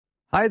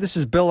Hi, this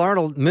is Bill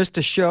Arnold. Missed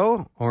a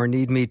show or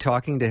need me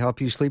talking to help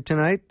you sleep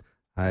tonight?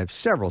 I have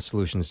several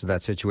solutions to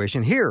that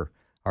situation. Here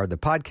are the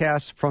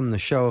podcasts from the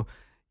show.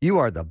 You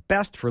are the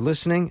best for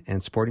listening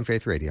and supporting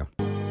Faith Radio.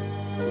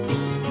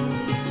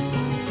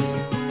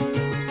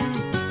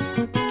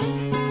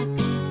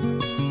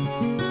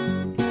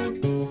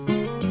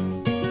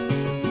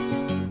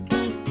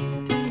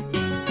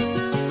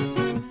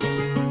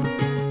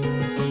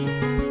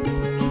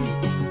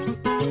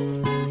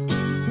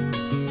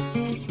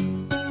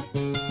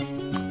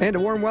 And a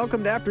warm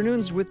welcome to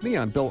Afternoons with me.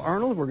 I'm Bill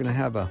Arnold. We're going to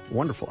have a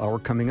wonderful hour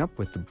coming up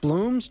with the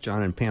Blooms.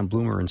 Jon and Pam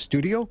Bloom are in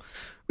studio.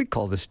 We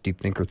call this Deep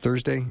Thinker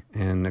Thursday.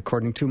 And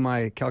according to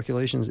my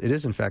calculations, it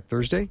is in fact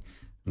Thursday. And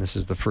this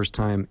is the first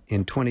time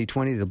in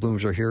 2020 the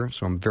Blooms are here,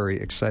 so I'm very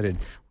excited.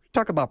 We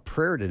talk about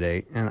prayer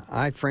today, and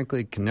I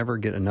frankly can never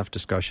get enough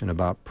discussion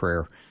about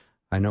prayer.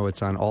 I know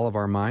it's on all of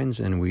our minds,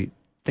 and we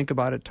think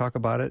about it, talk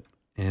about it,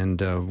 and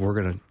we're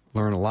going to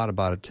learn a lot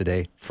about it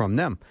today from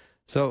them.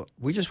 So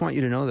we just want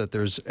you to know that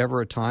there's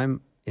ever a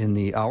time in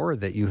the hour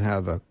that you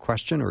have a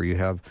question or you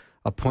have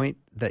a point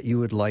that you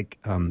would like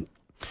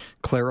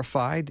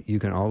clarified. You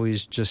can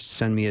always just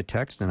send me a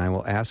text and I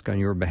will ask on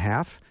your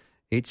behalf.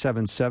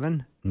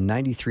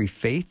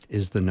 877-93-FAITH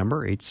is the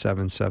number,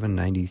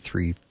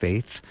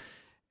 877-93-FAITH.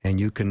 And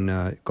you can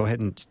go ahead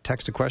and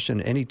text a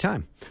question at any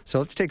time. So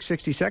let's take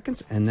 60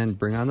 seconds and then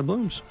bring on the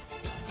Blooms.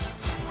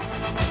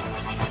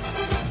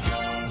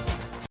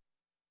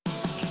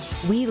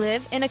 We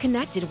live in a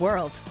connected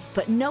world,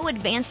 but no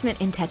advancement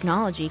in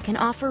technology can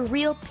offer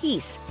real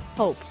peace,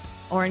 hope,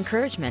 or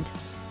encouragement.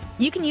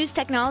 You can use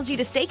technology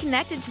to stay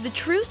connected to the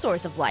true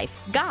source of life,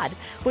 God,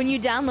 when you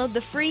download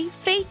the free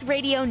Faith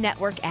Radio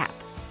Network app.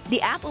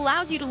 The app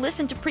allows you to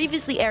listen to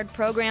previously aired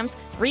programs,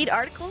 read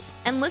articles,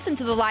 and listen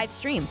to the live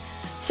stream.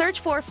 Search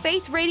for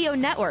Faith Radio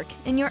Network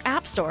in your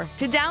app store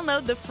to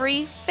download the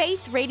free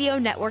Faith Radio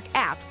Network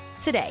app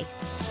today.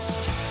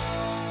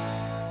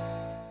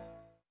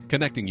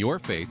 Connecting your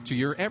faith to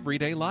your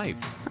everyday life.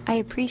 I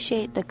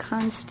appreciate the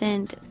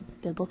constant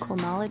biblical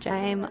knowledge.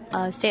 I'm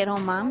a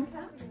stay-at-home mom,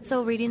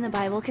 so reading the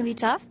Bible can be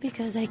tough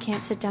because I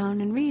can't sit down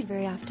and read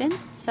very often.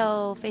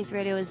 So Faith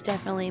Radio is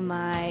definitely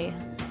my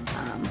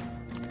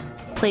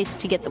place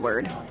to get the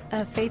word.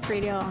 Faith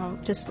Radio,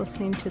 just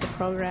listening to the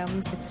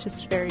programs, it's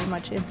just very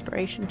much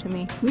inspiration to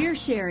me. We're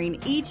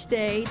sharing each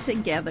day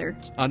together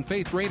on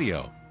Faith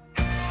Radio.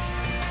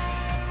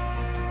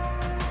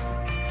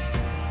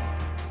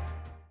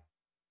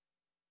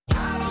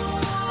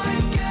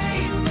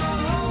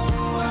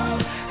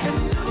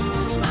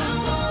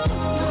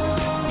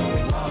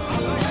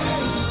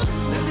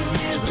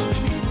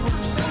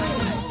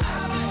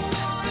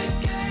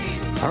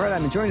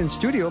 I'm joined in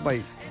studio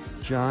by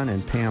Jon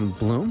and Pam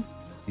Bloom.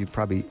 You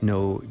probably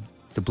know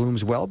the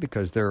Blooms well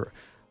because they're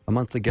a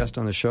monthly guest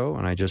on the show,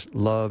 and I just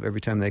love every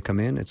time they come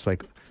in. It's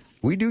like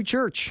we do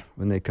church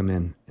when they come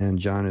in. And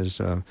Jon is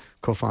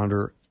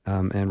co-founder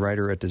and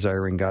writer at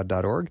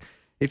desiringgod.org.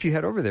 If you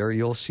head over there,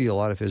 you'll see a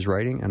lot of his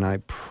writing, and I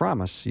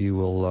promise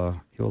you'll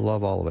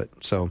love all of it.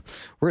 So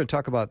we're going to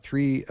talk about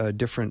three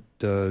different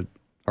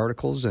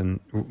articles, and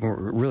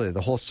really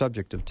the whole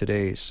subject of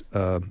today's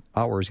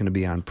hour is going to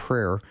be on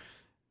prayer.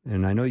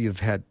 And I know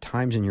you've had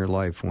times in your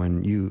life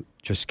when you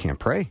just can't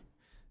pray.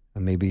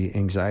 Maybe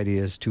anxiety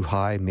is too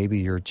high. Maybe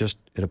you're just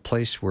at a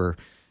place where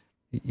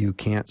you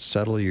can't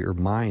settle your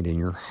mind and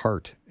your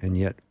heart, and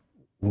yet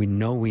we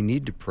know we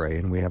need to pray,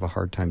 and we have a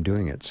hard time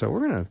doing it. So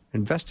we're going to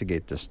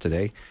investigate this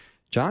today.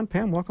 Jon,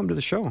 Pam, welcome to the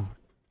show.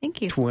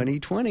 Thank you.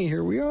 2020,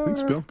 here we are.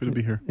 Thanks, Bill. Good to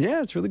be here.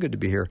 Yeah, it's really good to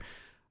be here.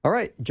 All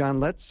right,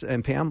 Jon,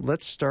 and Pam,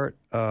 let's start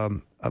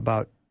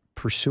about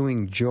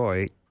pursuing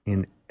joy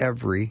in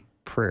every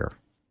prayer.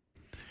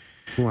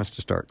 Who wants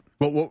to start?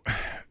 Well,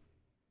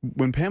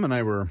 when Pam and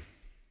I were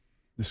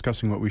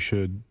discussing what we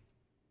should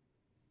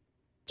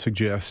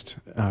suggest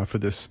for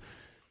this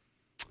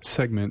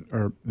segment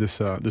or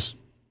this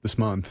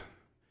month,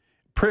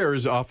 prayer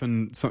is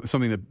often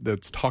something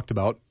that's talked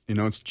about. You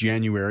know, it's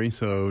January,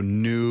 so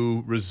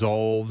new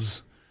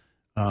resolves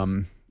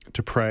to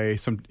pray.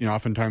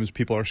 Oftentimes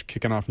people are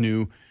kicking off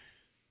new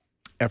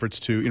efforts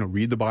to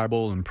read the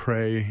Bible and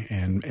pray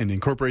and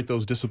incorporate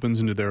those disciplines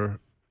into their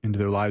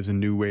lives in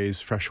new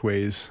ways, fresh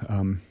ways.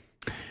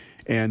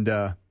 And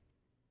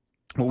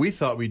what we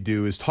thought we'd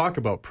do is talk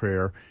about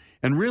prayer.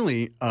 And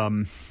really,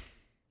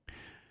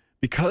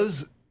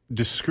 because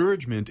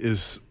discouragement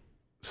is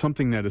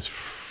something that is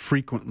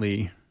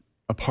frequently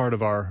a part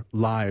of our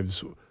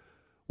lives,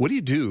 what do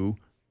you do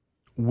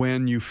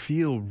when you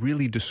feel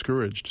really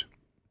discouraged?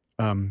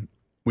 When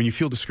you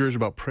feel discouraged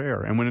about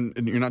prayer and when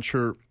you're not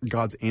sure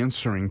God's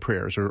answering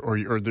prayers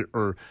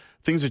or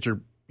things that you're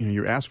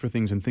asked for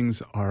things and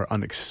things are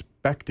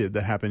unexpected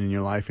that happen in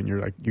your life, and you're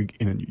like you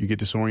get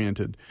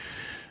disoriented,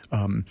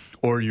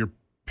 or you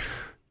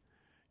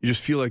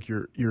just feel like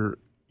you're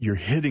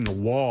hitting a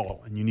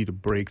wall and you need a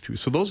breakthrough.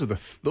 So those are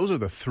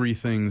the three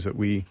things that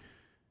we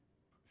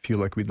feel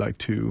like we'd like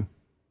to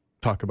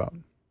talk about.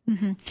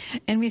 Mm-hmm.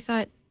 And we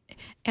thought,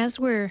 as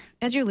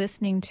you're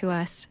listening to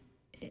us,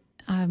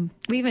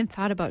 we even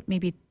thought about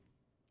maybe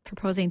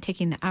proposing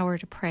taking the hour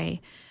to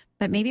pray.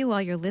 But maybe while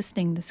you're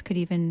listening, this could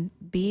even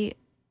be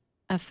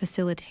a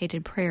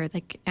facilitated prayer.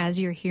 Like as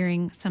you're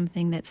hearing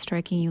something that's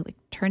striking you, like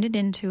turn it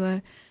into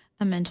a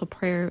mental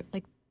prayer.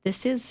 Like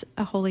this is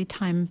a holy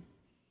time.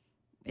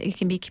 It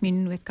can be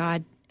communion with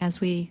God as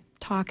we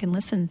talk and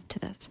listen to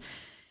this.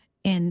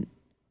 And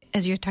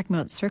as you're talking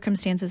about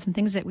circumstances and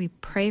things that we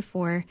pray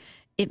for,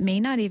 it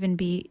may not even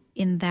be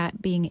in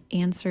that being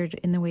answered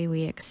in the way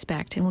we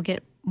expect. And we'll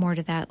get more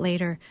to that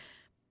later.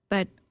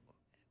 But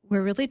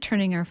we're really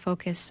turning our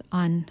focus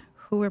on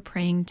who we're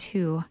praying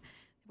to.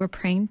 We're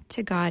praying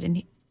to God,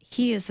 and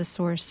He is the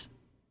source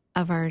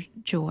of our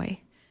joy.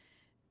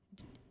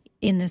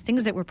 In the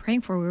things that we're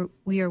praying for,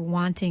 we are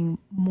wanting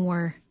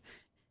more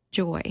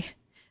joy.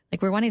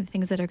 Like we're wanting the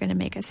things that are going to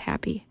make us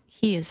happy.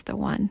 He is the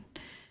one.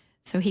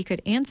 So He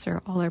could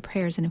answer all our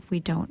prayers, and if we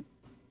don't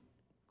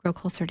grow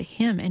closer to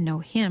Him and know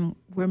Him,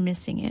 we're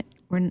missing it.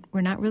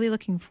 We're not really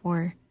looking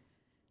for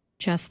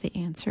just the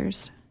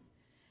answers.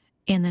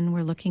 And then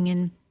we're looking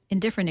in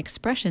different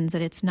expressions,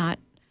 that it's not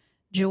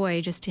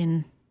joy just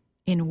in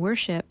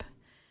worship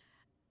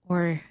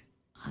or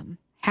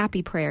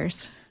happy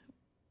prayers,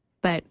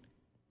 but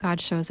God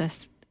shows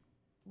us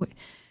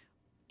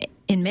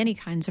in many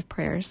kinds of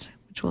prayers,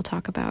 which we'll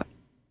talk about,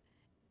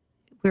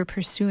 we're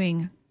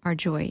pursuing our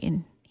joy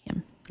in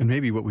Him. And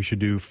maybe what we should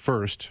do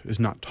first is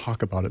not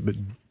talk about it, but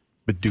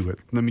do it.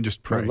 Let me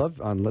just pray. I love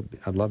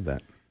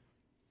that.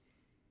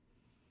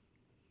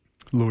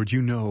 Lord,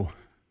 you know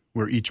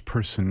where each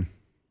person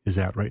is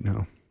at right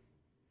now.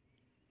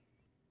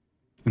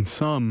 And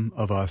some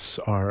of us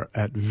are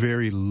at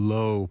very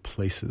low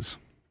places.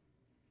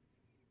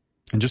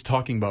 And just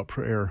talking about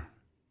prayer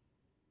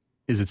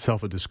is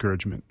itself a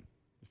discouragement.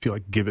 I feel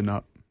like giving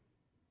up.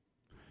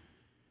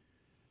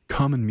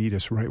 Come and meet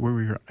us right where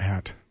we are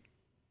at.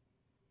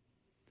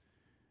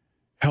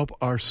 Help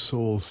our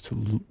souls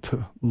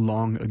to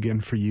long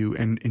again for you,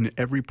 and in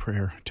every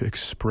prayer to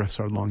express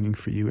our longing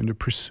for you and to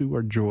pursue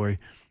our joy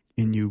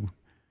in you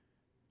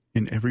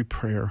in every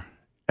prayer,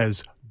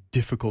 as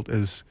difficult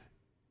as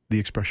the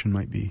expression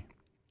might be.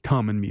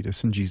 Come and meet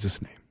us in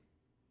Jesus' name.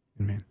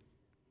 Amen.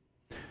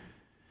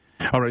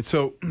 All right,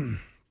 so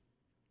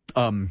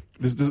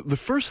the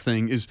first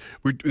thing is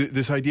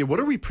this idea, what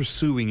are we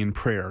pursuing in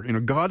prayer? You know,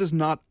 God is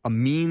not a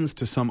means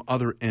to some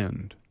other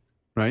end,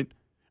 right?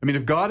 I mean,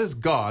 if God is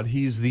God,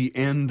 He's the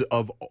end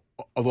of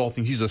all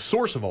things. He's the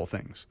source of all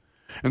things.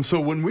 And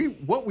so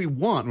what we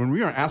want when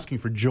we are asking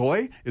for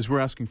joy is we're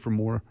asking for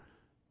more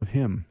of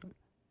Him.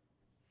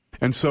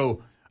 And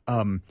so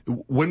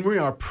when we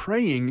are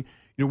praying,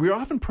 you know, we're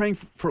often praying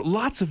for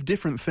lots of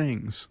different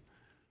things.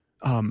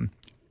 And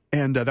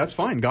that's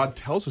fine. God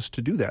tells us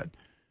to do that.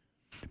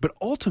 But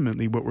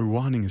ultimately, what we're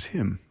wanting is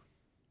Him,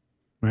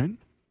 right?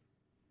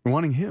 We're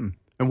wanting Him.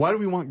 And why do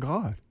we want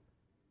God?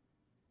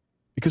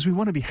 Because we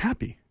want to be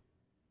happy.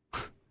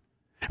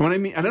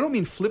 And I don't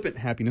mean flippant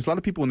happiness. A lot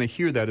of people, when they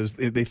hear that,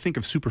 they think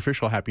of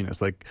superficial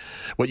happiness, like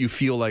what you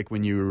feel like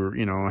when you're,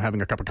 you know,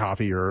 having a cup of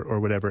coffee or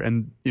whatever.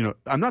 And, you know,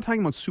 I'm not talking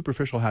about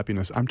superficial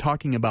happiness. I'm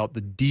talking about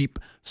the deep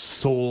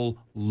soul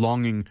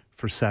longing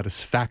for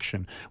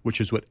satisfaction, which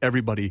is what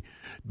everybody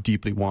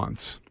deeply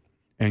wants.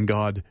 And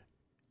God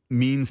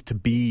means to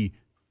be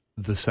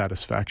the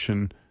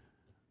satisfaction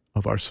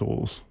of our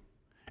souls.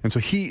 And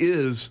so He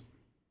is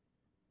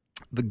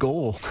the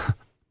goal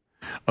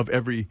of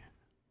every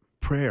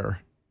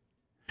prayer.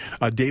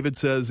 David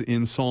says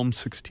in Psalm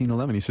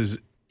 16:11, he says,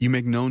 "You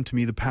make known to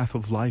me the path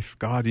of life.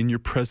 God, in your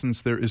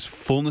presence there is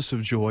fullness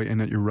of joy,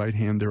 and at your right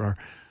hand there are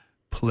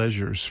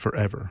pleasures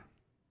forever."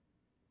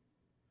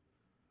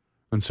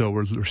 And so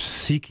we're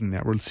seeking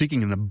that. We're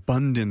seeking an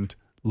abundant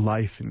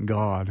life in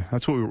God.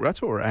 That's what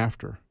we're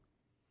after.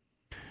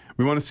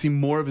 We want to see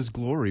more of His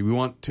glory. We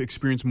want to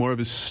experience more of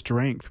His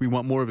strength. We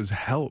want more of His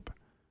help.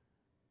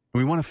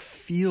 And we want to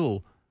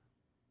feel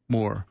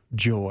more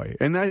joy.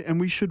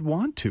 And we should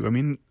want to. I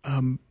mean,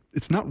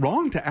 it's not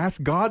wrong to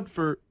ask God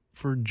for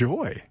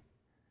joy.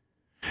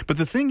 But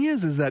the thing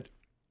is that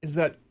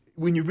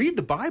when you read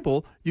the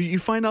Bible, you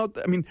find out,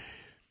 I mean,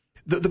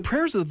 the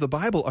prayers of the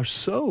Bible are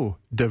so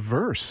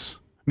diverse.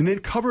 I mean, they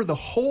cover the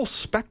whole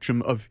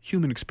spectrum of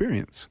human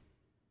experience.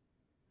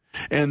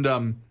 And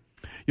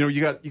you know,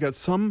 you got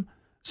some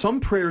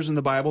prayers in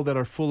the Bible that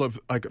are full of,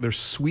 like, there's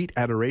sweet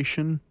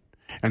adoration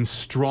and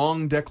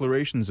strong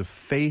declarations of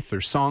faith,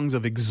 or songs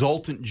of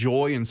exultant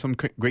joy and some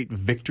great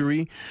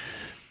victory.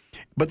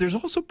 But there's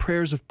also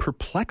prayers of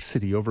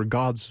perplexity over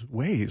God's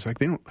ways. Like,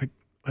 they don't,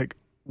 like,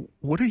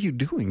 what are you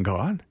doing,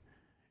 God?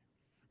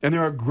 And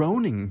there are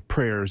groaning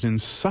prayers in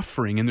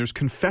suffering, and there's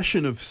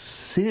confession of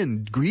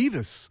sin,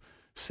 grievous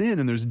sin,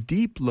 and there's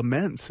deep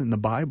laments in the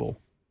Bible.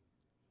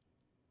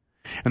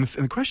 And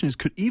the question is,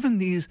 could even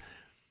these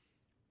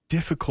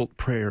difficult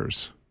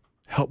prayers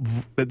help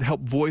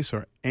voice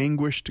our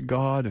anguish to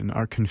God and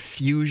our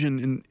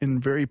confusion in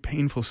very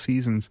painful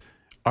seasons?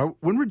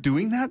 When we're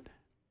doing that,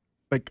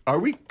 like, are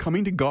we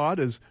coming to God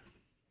as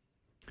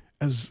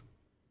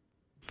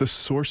the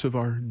source of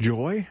our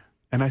joy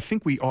And I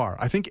think we are.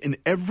 I think in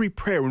every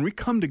prayer, when we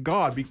come to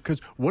God, because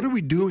what are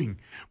we doing?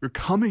 We're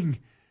coming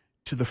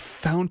to the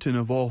fountain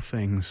of all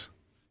things.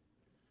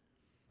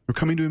 We're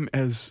coming to him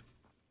as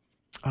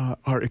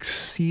our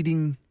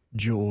exceeding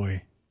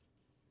joy.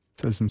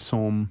 It says in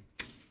Psalm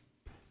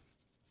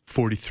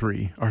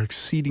 43, our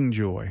exceeding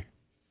joy.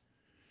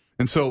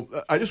 And so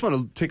I just want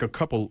to take a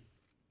couple,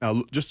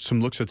 just some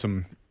looks at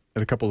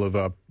a couple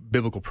of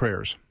biblical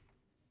prayers.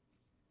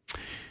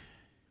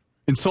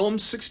 In Psalm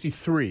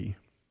 63,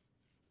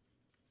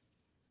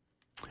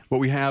 what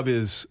we have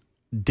is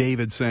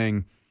David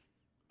saying,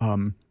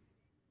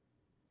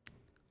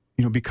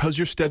 because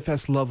your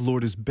steadfast love,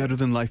 Lord, is better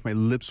than life, my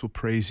lips will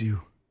praise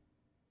you.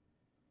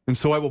 And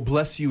so I will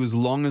bless you as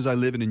long as I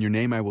live, and in your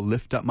name I will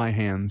lift up my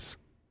hands.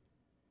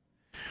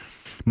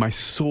 My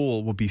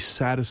soul will be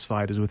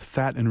satisfied as with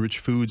fat and rich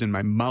foods, and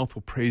my mouth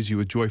will praise you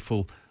with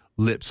joyful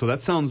lips. So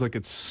that sounds like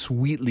it's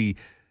sweetly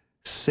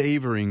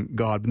savoring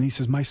God. But he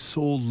says, my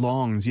soul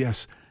longs,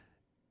 yes,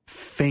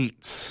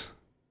 faints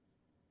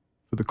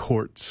for the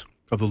courts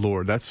of the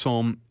Lord. That's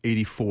Psalm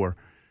 84.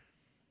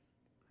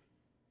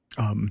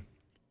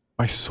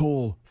 My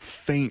soul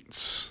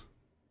faints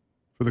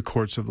for the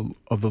courts of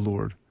the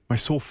Lord. My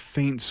soul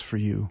faints for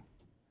you,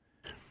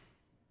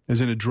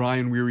 as in a dry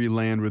and weary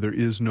land where there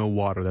is no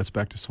water. That's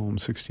back to Psalm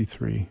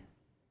 63.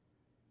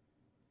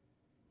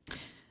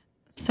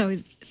 So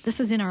this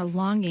is in our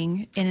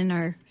longing and in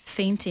our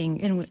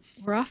fainting, and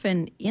we're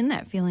often in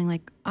that feeling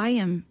like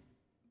I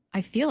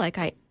feel like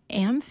I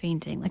am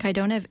fainting, like I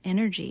don't have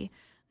energy.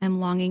 I'm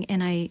longing,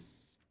 and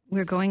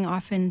we're going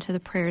often to the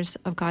prayers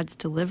of God's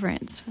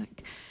deliverance.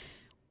 Like,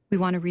 we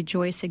want to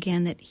rejoice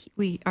again that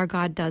our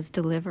God does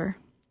deliver.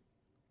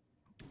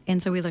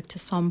 And so we look to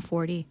Psalm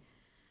 40,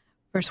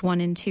 verse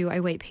 1 and 2. I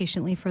wait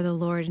patiently for the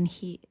Lord, and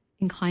he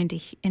inclined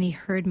and he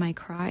heard my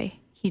cry.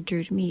 He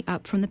drew me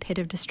up from the pit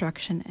of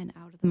destruction and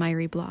out of the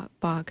miry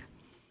bog,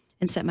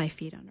 and set my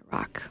feet on a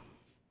rock.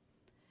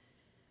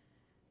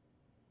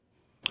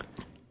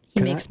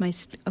 He makes my...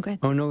 Okay.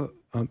 Oh, no.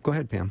 Go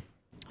ahead, Pam.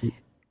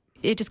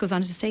 It just goes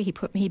on to say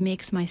he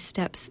makes my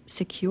steps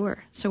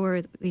secure. So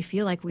where we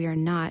feel like we are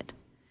not,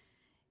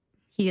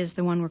 he is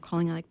the one we're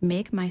calling, like,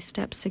 make my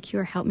steps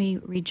secure. Help me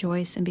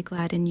rejoice and be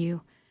glad in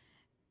you,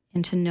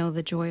 and to know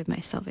the joy of my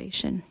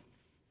salvation.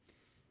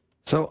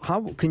 So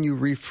how can you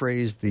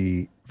rephrase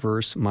the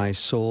verse, my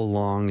soul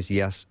longs,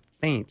 yes,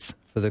 faints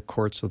for the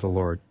courts of the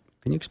Lord?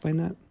 Can you explain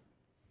that?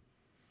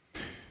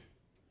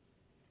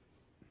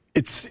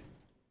 It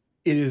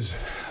is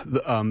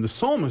the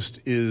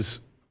psalmist is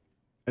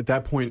at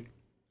that point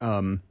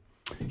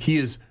he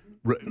is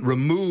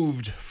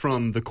removed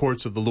from the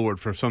courts of the Lord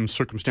for some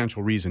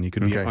circumstantial reason. He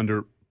could be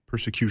under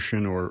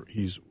persecution, or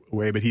he's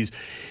away, but he's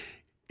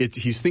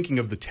thinking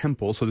of the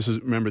temple. So this is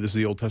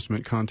the Old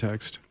Testament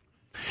context.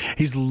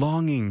 He's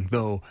longing,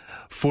 though,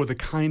 for the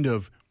kind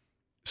of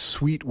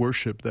sweet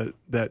worship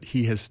that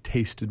he has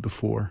tasted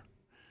before,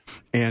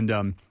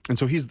 and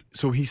so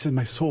he said,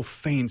 my soul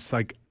faints.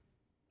 Like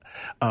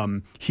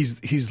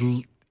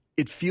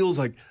it feels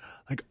like,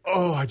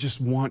 oh, I just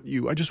want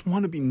you. I just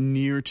want to be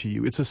near to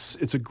you.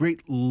 It's a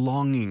great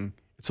longing.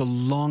 It's a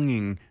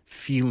longing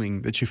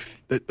feeling that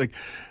you've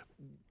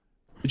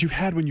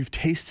had when you've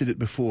tasted it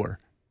before,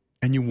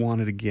 and you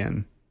want it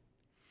again.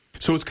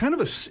 So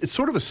it's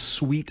sort of a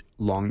sweet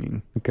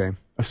longing. Okay,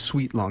 a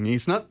sweet longing.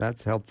 It's not.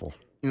 That's helpful.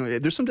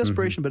 There's some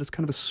desperation, but it's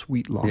kind of a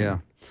sweet longing. Yeah.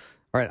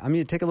 All right, I'm going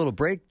to take a little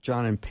break.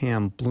 Jon and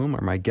Pam Bloom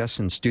are my guests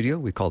in studio.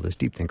 We call this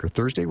Deep Thinker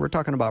Thursday. We're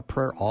talking about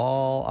prayer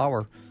all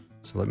hour.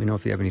 So let me know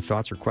if you have any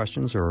thoughts or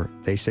questions, or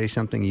they say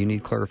something you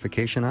need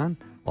clarification on.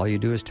 All you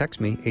do is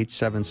text me,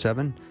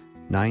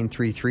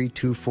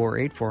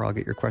 877-933-2484. I'll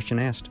get your question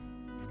asked.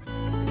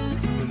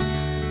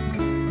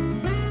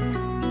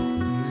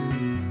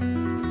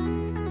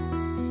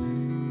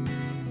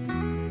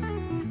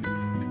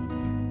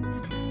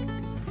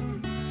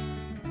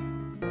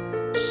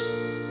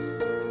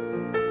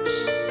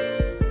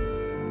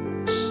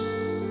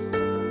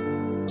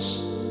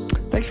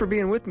 Thanks for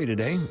being with me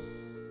today.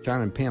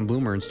 Jon and Pam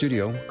Bloom are in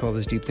studio. We call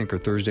this Deep Thinker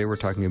Thursday. We're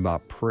talking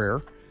about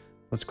prayer.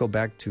 Let's go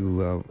back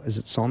to, is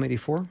it Psalm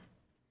 84?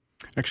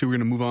 Actually, we're going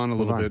to move on a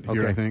little bit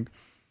here, I think.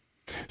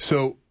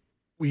 So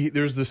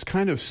there's this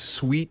kind of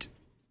sweet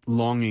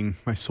longing,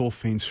 my soul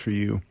faints for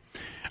you.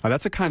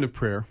 That's a kind of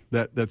prayer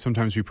that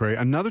sometimes we pray.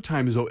 Another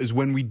time is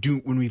when we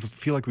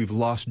feel like we've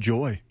lost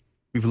joy.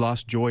 We've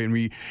lost joy, and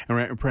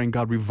we're praying,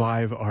 God,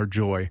 revive our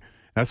joy.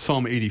 That's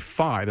Psalm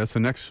 85. That's the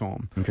next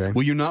psalm. Okay.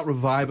 Will you not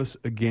revive us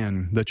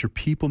again, that your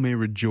people may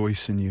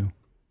rejoice in you?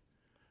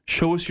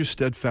 Show us your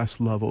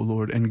steadfast love, O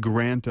Lord, and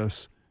grant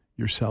us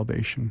your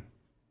salvation.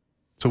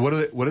 So what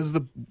does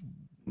the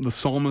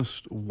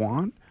psalmist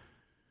want?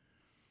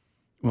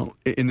 Well,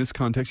 in this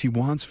context, he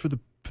wants for the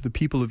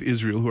people of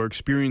Israel who are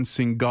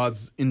experiencing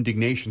God's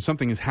indignation.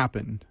 Something has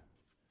happened.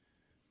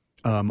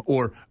 And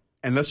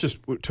that's just,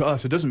 to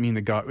us, it doesn't mean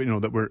that God,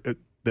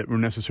 that we're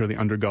necessarily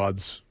under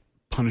God's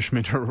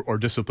punishment or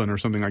discipline or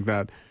something like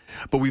that.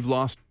 But we've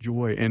lost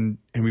joy, and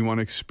we want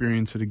to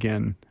experience it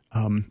again.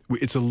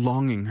 It's a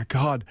longing,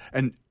 God,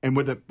 and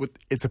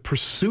it's a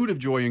pursuit of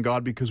joy in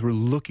God because we're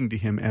looking to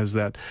Him as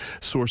that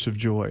source of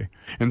joy.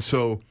 And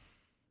so,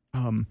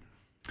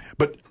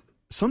 but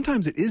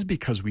sometimes it is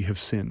because we have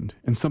sinned,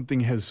 and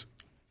something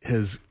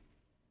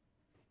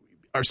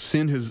our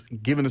sin has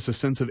given us a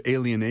sense of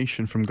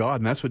alienation from God,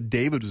 and that's what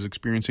David was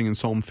experiencing in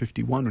Psalm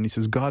 51 when he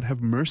says, God,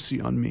 have mercy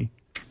on me,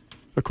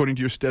 according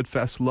to your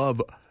steadfast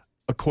love.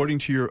 According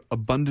to your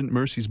abundant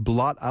mercies,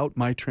 blot out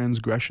my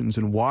transgressions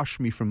and wash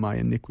me from my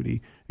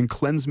iniquity and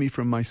cleanse me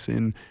from my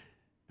sin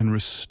and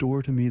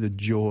restore to me the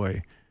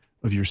joy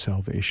of your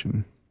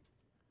salvation.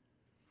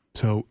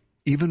 So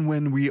even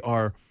when we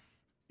are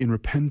in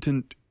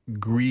repentant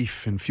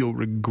grief and feel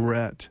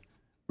regret,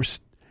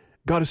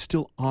 God is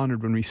still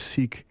honored when we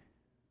seek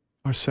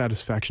our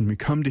satisfaction. We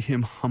come to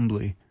Him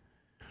humbly,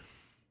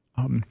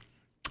 and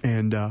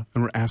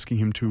we're asking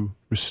Him to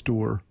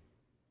restore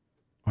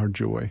our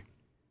joy.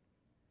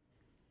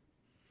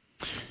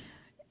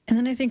 And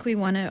then I think we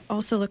want to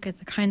also look at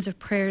the kinds of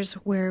prayers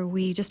where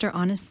we just are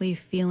honestly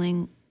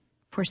feeling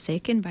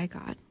forsaken by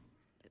God.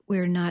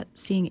 We're not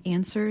seeing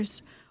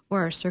answers,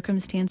 or our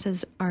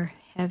circumstances are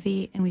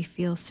heavy and we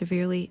feel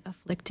severely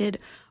afflicted,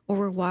 or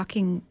we're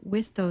walking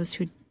with those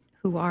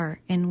who are,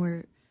 and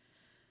we're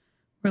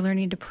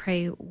learning to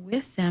pray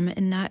with them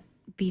and not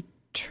be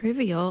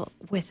trivial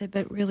with it,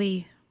 but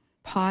really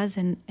pause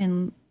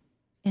and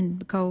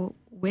go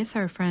with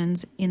our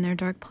friends in their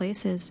dark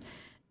places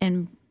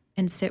and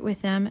sit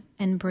with them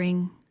and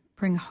bring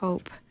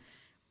hope.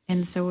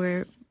 And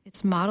so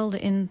it's modeled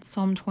in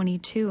Psalm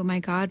 22, my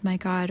God,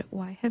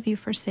 why have you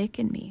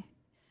forsaken me?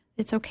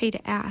 It's okay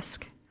to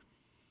ask.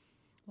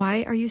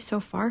 Why are you so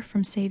far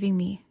from saving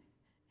me?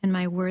 And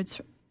my words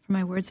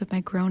of my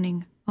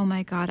groaning, oh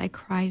my God, I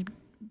cried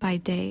by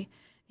day,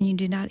 and you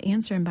do not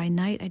answer, and by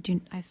night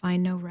I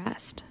find no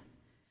rest.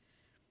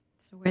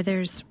 So where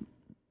there's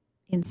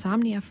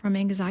insomnia from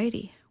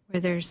anxiety,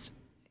 where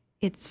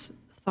it's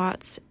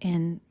thoughts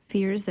and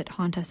fears that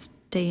haunt us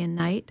day and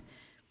night,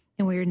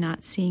 and we're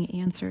not seeing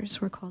answers,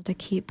 we're called to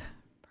keep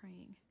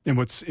praying. And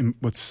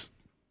what's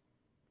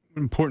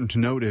important to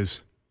note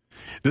is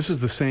this is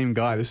the same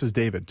guy. This is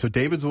David. So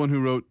David's the one who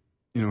wrote,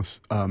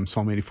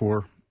 Psalm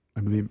 84,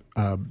 I believe.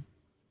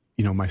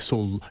 My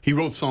soul. He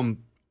wrote Psalm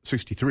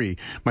 63.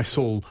 My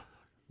soul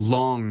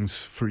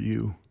longs for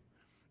you.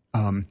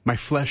 My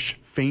flesh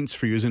faints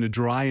for you, as in a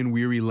dry and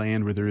weary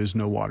land where there is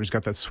no water. He's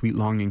got that sweet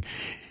longing.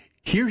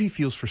 Here he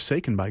feels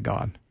forsaken by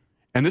God.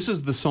 And this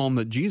is the psalm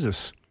that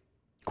Jesus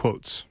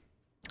quotes.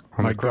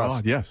 On my the cross.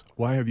 God, yes,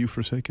 why have you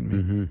forsaken me?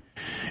 Mm-hmm.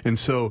 And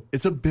so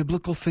it's a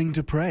biblical thing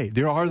to pray.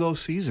 There are those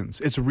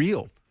seasons. It's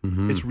real.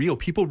 Mm-hmm. It's real.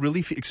 People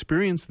really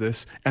experience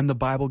this, and the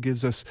Bible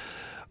gives us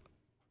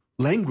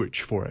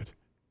language for it.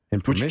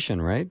 And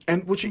permission, right?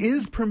 And which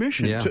is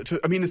permission. Yeah.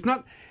 It's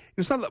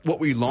not what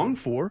we long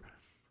for,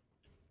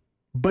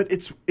 but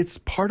it's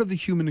part of the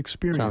human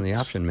experience. It's on the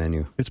option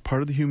menu. It's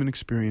part of the human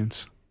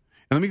experience.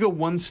 And let me go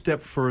one step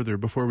further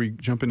before we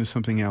jump into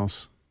something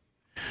else.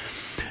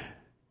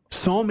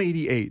 Psalm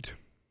 88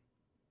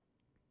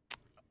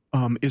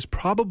 is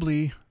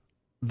probably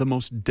the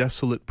most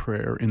desolate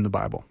prayer in the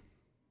Bible.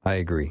 I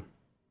agree.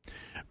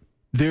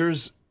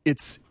 You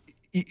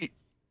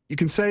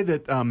can say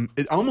that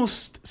it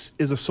almost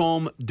is a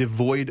psalm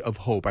devoid of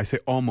hope. I say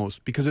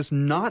almost because it's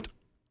not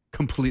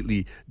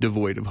completely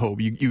devoid of hope.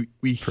 We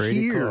Pretty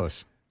hear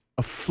close.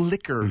 A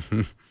flicker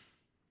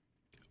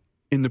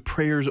in the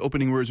prayer's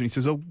opening words when he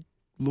says, "Oh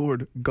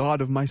Lord, God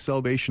of my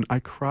salvation, I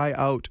cry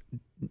out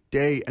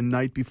day and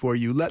night before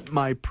you. Let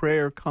my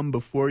prayer come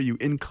before you.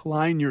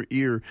 Incline your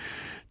ear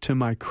to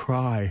my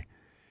cry."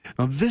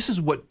 Now this is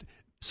what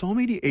Psalm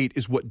 88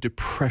 is. What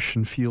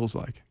depression feels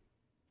like.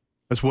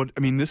 That's what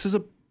This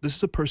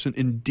is a person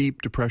in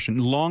deep depression,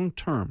 long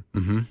term.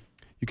 Mm-hmm.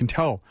 You can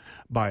tell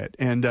by it,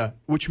 and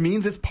which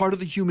means it's part of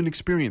the human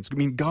experience.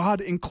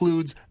 God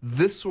includes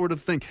this sort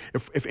of thing.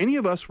 If any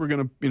of us were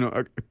going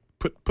to,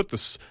 put the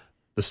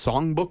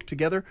songbook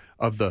together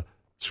of the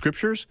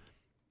scriptures,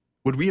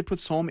 would we have put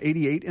Psalm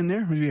 88 in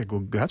there? We'd be like,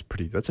 well,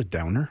 that's a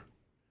downer.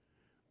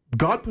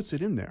 God puts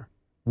it in there.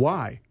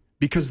 Why?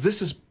 Because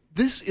this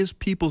is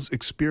people's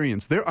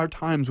experience. There are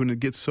times when it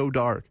gets so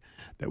dark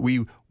that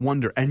we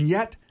wonder, and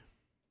yet,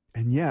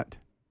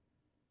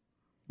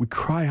 we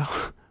cry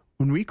out.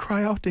 When we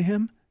cry out to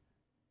Him,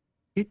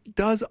 it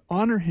does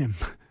honor Him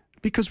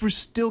because we're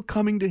still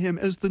coming to Him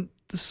as the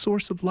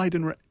source of light,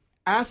 and we're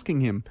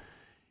asking Him,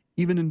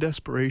 even in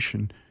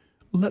desperation,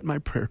 let my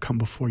prayer come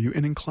before you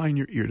and incline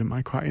your ear to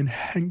my cry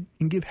and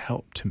give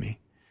help to me.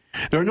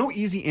 There are no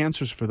easy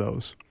answers for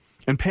those.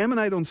 And Pam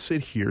and I don't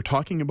sit here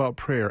talking about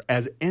prayer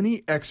as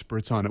any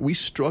experts on it. We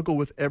struggle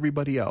with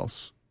everybody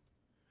else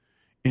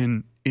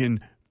in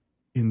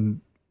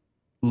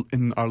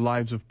our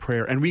lives of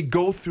prayer. And we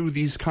go through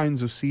these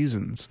kinds of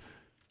seasons.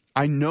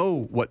 I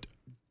know what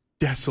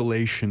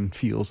desolation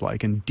feels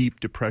like and deep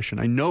depression.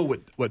 I know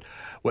what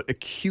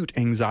acute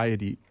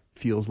anxiety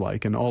feels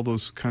like and all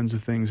those kinds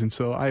of things. And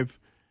so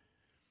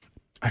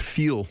I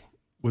feel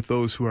with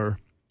those who are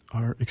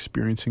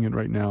experiencing it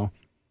right now.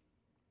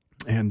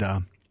 And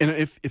And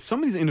if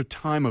somebody's in a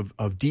time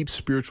of deep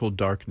spiritual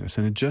darkness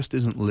and it just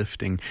isn't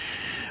lifting,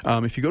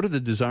 if you go to the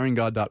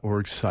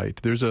desiringgod.org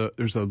site, there's a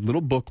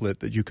little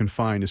booklet that you can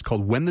find. It's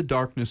called When the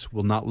Darkness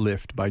Will Not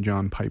Lift by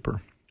John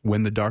Piper.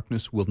 When the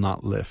Darkness Will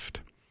Not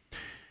Lift.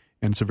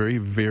 And it's a very,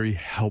 very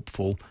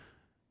helpful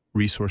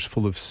resource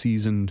full of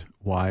seasoned,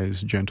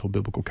 wise, gentle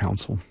biblical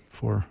counsel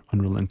for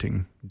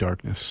unrelenting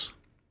darkness.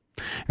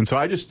 And so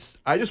I just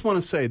want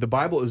to say the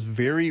Bible is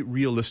very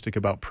realistic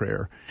about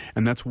prayer,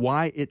 and that's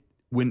why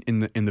when in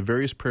the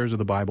various prayers of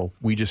the Bible,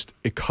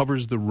 it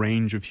covers the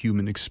range of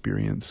human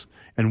experience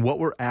and what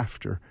we're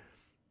after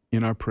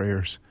in our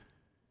prayers.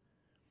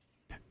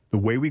 The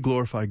way we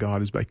glorify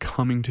God is by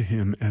coming to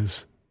Him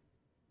as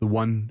the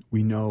one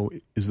we know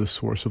is the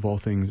source of all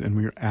things, and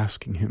we are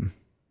asking Him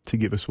to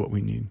give us what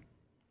we need.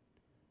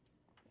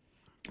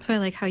 So I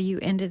like how you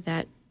ended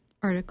that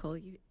article.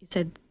 You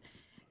said,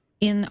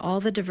 in all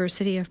the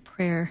diversity of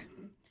prayer,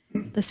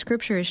 the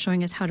Scripture is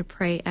showing us how to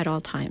pray at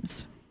all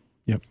times.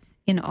 Yep.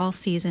 In all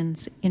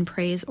seasons, in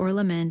praise or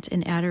lament,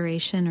 in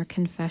adoration or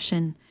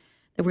confession,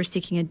 that we're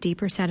seeking a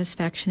deeper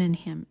satisfaction in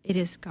Him. It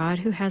is God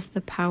who has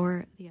the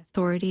power, the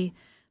authority,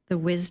 the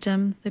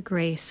wisdom, the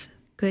grace,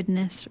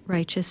 goodness,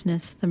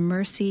 righteousness, the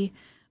mercy,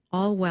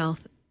 all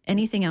wealth,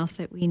 anything else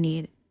that we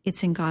need.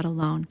 It's in God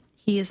alone.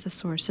 He is the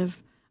source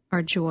of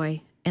our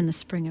joy and the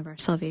spring of our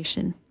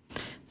salvation.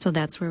 So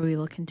that's where we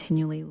will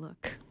continually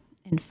look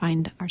and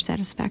find our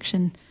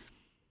satisfaction.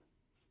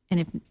 And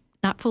if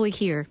not fully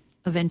here,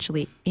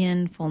 eventually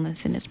in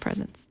fullness in His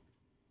presence.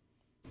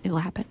 It will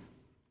happen.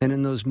 And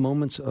in those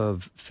moments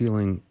of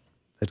feeling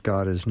that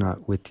God is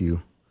not with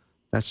you,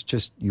 that's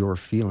just your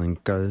feeling,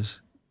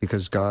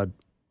 because God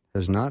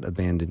has not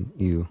abandoned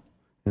you.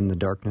 And the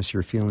darkness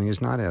you're feeling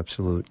is not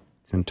absolute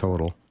and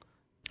total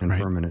and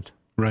permanent.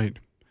 Right.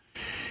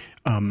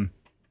 I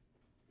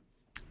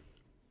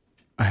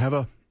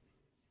have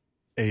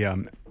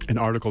an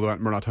article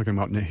that we're not talking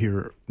about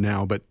here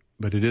now, but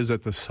it is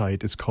at the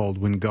site. It's called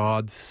When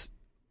God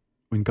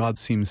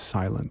Seems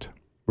Silent,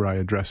 where I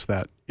address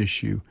that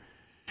issue.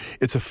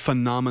 It's a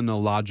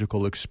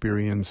phenomenological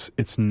experience.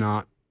 It's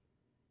not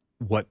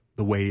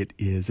the way it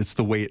is. It's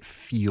the way it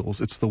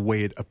feels. It's the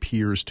way it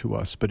appears to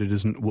us, but it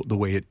isn't the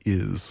way it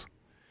is.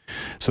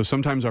 So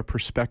sometimes our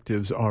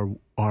perspectives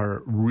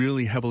are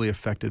really heavily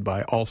affected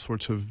by all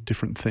sorts of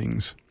different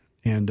things,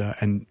 and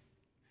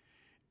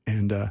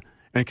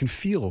it can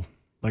feel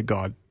like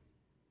God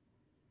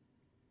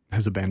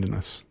has abandoned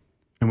us,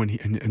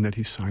 and that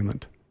He's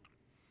silent.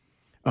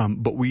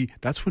 But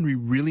that's when we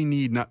really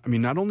need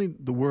not only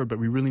the Word, but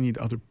we really need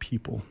other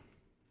people.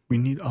 We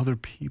need other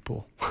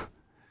people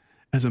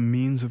as a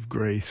means of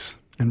grace,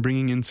 and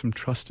bringing in some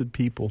trusted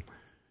people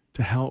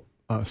to help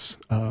us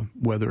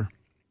weather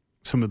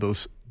some of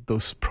those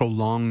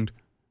prolonged,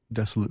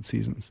 desolate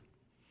seasons.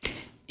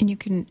 And you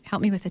can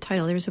help me with the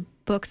title. There was a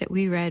book that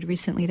we read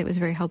recently that was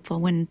very helpful.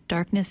 When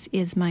Darkness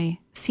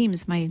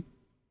Seems My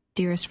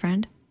Dearest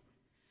Friend.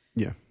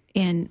 Yeah.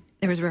 And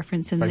there was a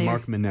reference in there. By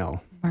Mark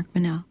Meynell.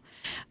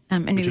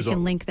 And maybe we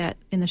can link that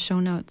in the show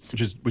notes.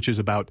 Which is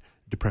about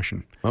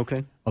depression.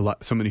 Okay.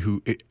 Somebody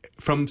who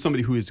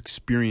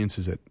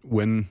experiences it.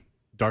 When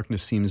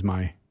darkness seems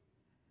my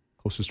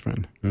closest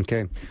friend.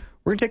 Okay.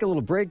 We're going to take a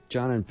little break.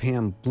 Jon and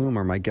Pam Bloom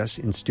are my guests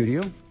in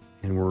studio,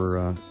 and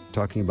we're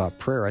talking about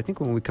prayer. I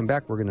think when we come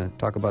back, we're going to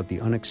talk about the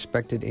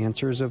unexpected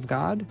answers of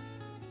God. Does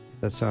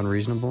that sound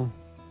reasonable?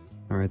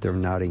 All right, they're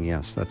nodding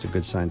yes. That's a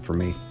good sign for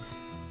me.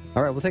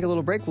 All right, we'll take a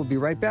little break. We'll be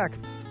right back.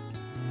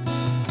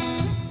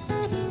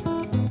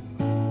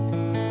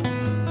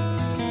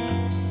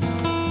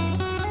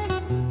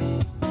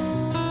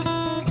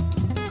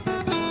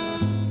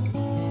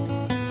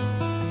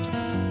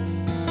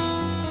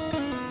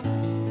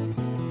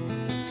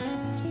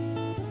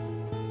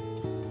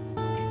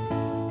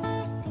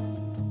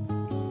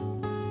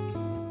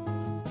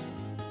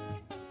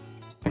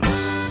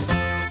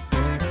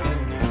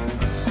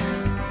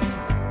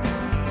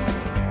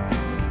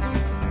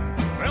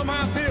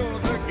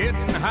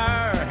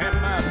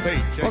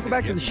 Welcome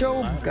back to the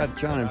show. We've got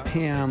Jon and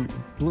Pam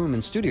Bloom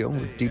in studio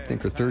with Deep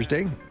Thinker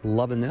Thursday.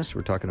 Loving this.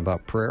 We're talking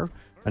about prayer.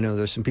 I know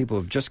there's some people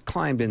who have just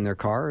climbed in their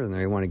car and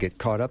they want to get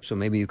caught up, so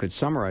maybe you could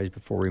summarize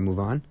before we move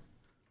on.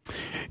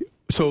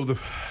 So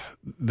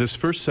this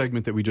first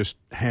segment that we just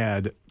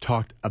had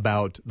talked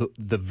about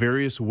the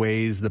various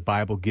ways the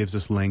Bible gives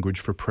us language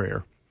for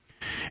prayer,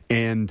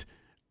 and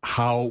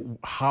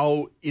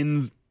how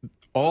in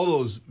all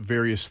those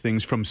various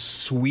things, from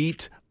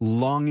sweet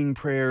longing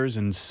prayers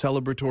and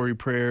celebratory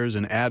prayers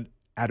and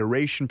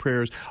adoration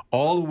prayers,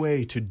 all the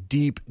way to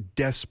deep,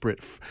 desperate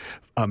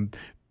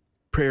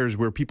prayers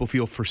where people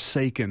feel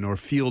forsaken or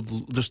feel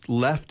just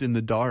left in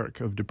the dark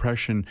of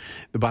depression.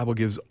 The Bible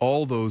gives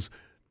all those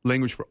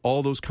language for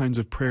all those kinds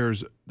of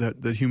prayers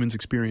that humans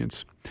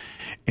experience,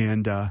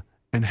 and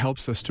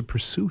helps us to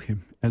pursue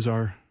Him as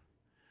our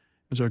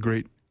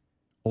great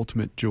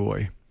ultimate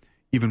joy,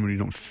 even when we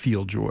don't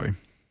feel joy.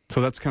 So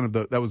that's kind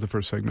of that was the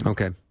first segment.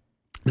 Okay.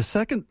 The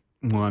second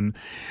one.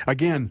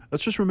 Again,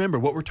 let's just remember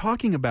what we're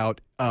talking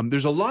about.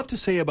 There's a lot to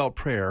say about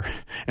prayer.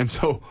 And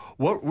so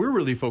what we're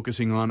really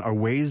focusing on are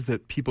ways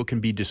that people can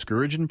be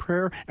discouraged in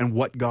prayer and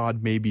what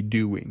God may be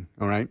doing.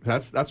 All right?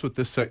 That's what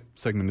this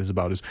segment is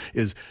about,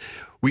 is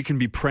we can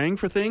be praying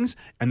for things,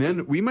 and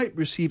then we might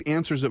receive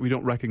answers that we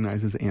don't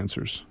recognize as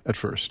answers at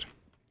first.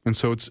 And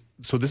so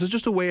this is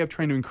just a way of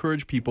trying to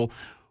encourage people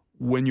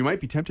when you might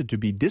be tempted to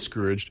be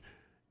discouraged,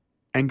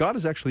 and God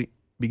is actually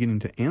beginning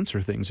to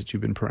answer things that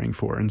you've been praying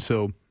for. And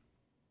so,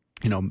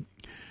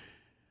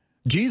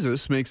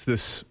 Jesus makes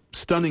this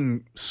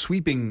stunning,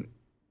 sweeping,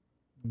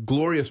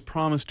 glorious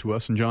promise to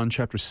us in John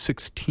chapter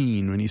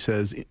 16 when he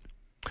says,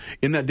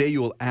 "In that day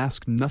you will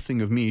ask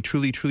nothing of me.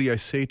 Truly, truly, I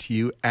say to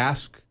you,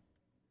 ask,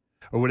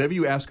 or whatever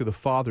you ask of the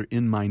Father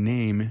in my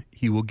name,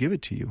 he will give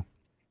it to you.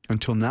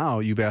 Until now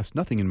you've asked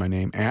nothing in my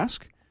name.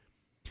 Ask,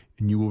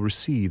 and you will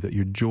receive, that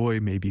your joy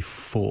may be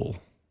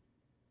full."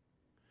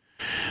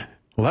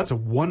 Well, that's a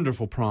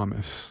wonderful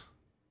promise.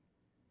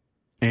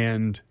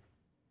 And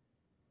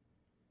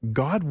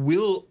God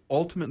will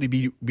ultimately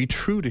be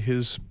true to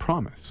his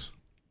promise.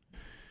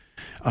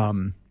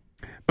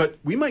 But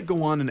we might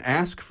go on and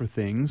ask for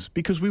things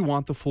because we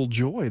want the full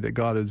joy that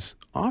God is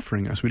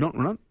offering us. We're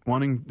not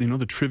wanting,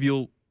 the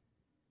trivial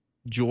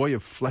joy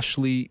of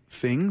fleshly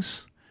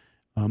things.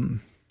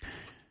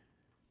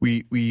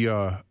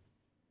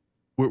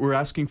 We're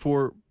asking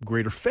for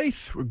greater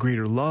faith,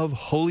 greater love,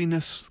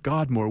 holiness,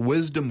 God, more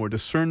wisdom, more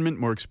discernment,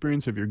 more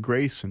experience of your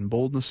grace and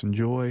boldness and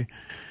joy.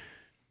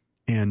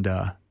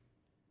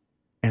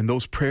 And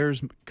those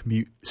prayers can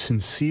be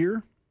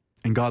sincere,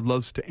 and God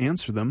loves to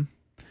answer them.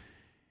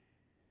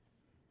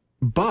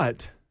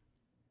 But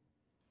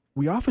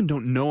we often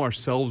don't know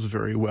ourselves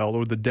very well,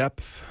 or the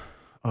depth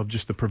of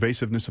just the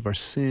pervasiveness of our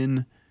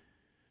sin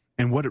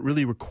and what it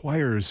really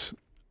requires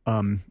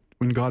when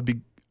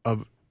God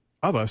of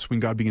us when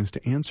God begins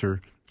to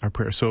answer our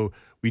prayer. So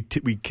we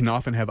can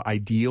often have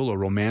ideal or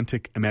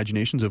romantic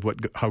imaginations of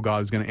how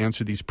God is going to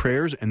answer these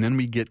prayers, and then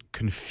we get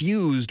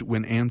confused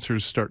when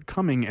answers start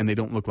coming, and they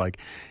don't look like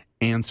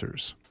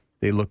answers.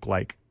 They look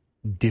like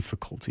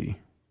difficulty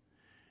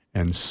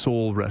and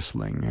soul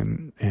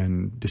wrestling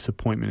and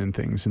disappointment in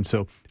things. And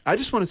so I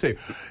just want to say,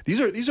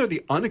 these are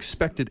the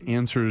unexpected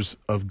answers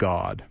of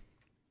God.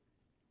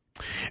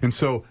 And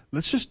so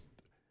let's just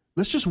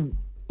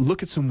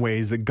look at some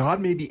ways that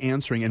God may be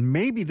answering, and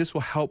maybe this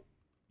will help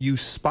you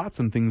spot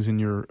some things in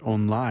your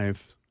own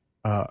life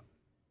that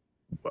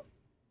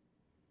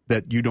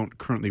you don't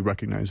currently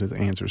recognize as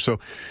answers. So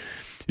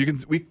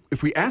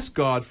if we ask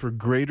God for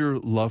greater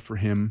love for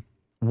him,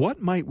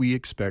 what might we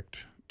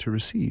expect to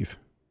receive?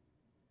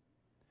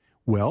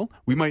 Well,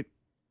 we might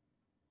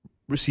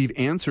receive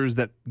answers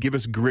that give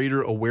us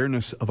greater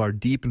awareness of our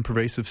deep and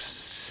pervasive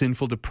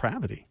sinful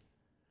depravity,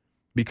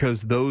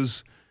 because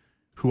those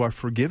who are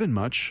forgiven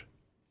much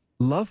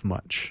love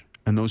much,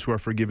 and those who are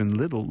forgiven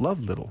little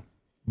love little.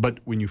 But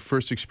when you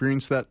first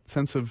experience that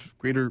sense of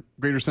greater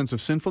sense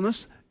of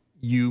sinfulness,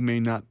 you may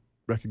not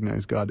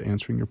recognize God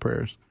answering your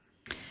prayers.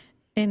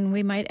 And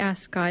we might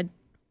ask God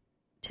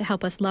to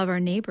help us love our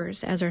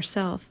neighbors as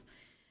ourselves.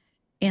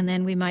 And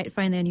then we might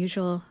find the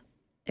unusual,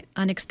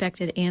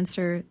 unexpected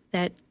answer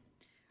that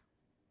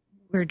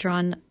we're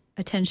drawn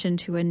attention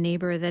to a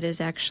neighbor that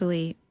is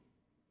actually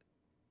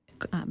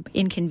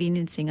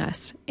inconveniencing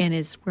us and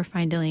we're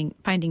finding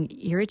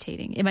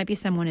irritating. It might be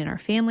someone in our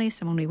family,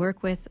 someone we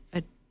work with,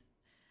 a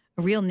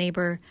real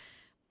neighbor,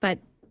 but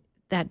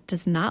that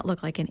does not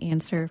look like an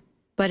answer.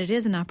 But it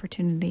is an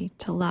opportunity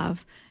to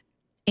love,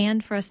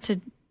 and for us to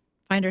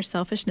find our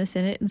selfishness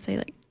in it and say,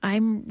 like,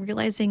 I'm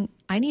realizing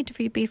I need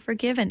to be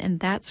forgiven, and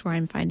that's where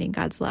I'm finding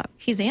God's love.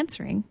 He's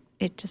answering.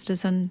 It just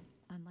is an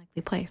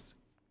unlikely place.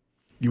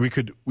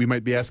 We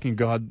might be asking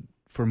God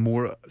for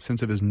more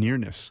sense of his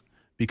nearness,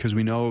 because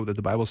we know that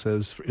the Bible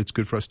says it's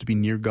good for us to be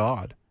near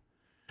God.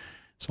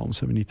 Psalm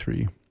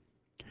 73.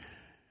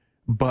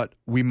 But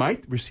we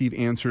might receive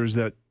answers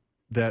that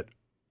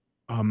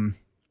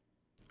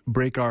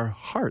break our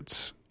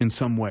hearts in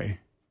some way,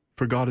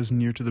 for God is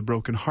near to the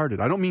brokenhearted.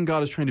 I don't mean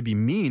God is trying to be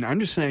mean. I'm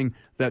just saying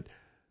that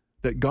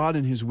God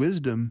in his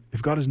wisdom,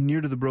 if God is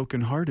near to the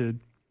brokenhearted,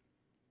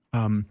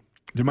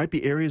 there might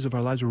be areas of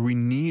our lives where we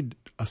need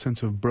a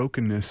sense of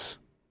brokenness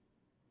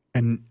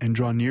and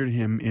draw near to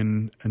him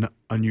in an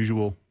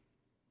unusual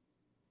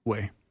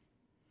way.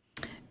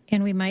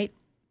 And we might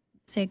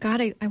say,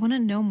 God, I want to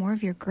know more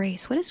of your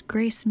grace. What does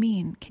grace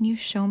mean? Can you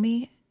show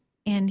me?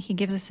 And he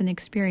gives us an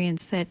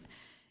experience that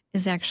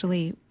is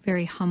actually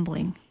very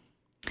humbling,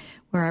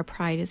 where our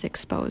pride is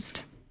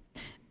exposed.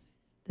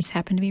 This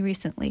happened to me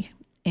recently,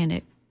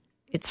 and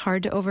it's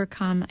hard to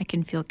overcome. I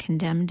can feel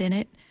condemned in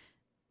it,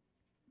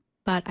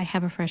 but I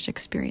have a fresh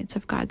experience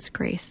of God's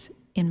grace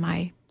in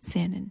my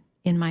sin and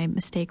in my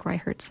mistake where I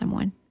hurt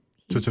someone.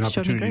 So it's an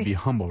opportunity to be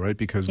humble, right?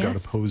 Because God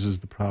opposes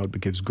the proud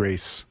but gives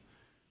grace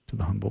to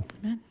the humble.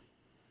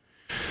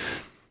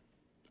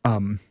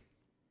 Amen.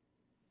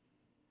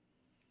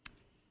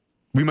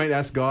 We might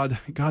ask God,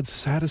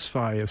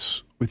 satisfy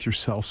us with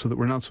yourself so that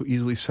we're not so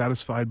easily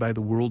satisfied by the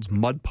world's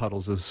mud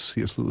puddles, as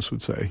C.S. Lewis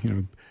would say.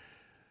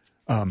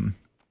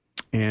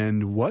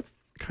 And what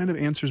kind of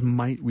answers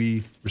might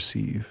we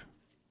receive?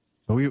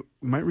 Well, we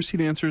might receive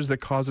answers that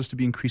cause us to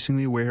be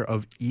increasingly aware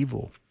of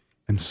evil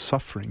and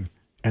suffering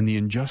and the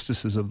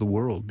injustices of the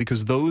world,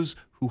 because those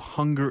who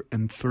hunger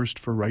and thirst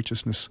for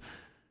righteousness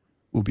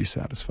will be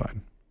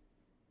satisfied.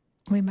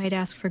 We might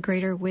ask for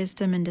greater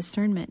wisdom and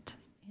discernment.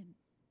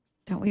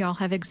 Don't we all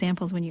have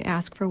examples when you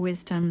ask for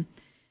wisdom,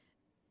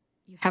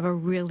 you have a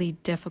really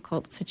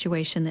difficult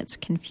situation that's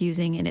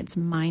confusing and it's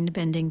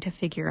mind-bending to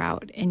figure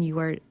out, and you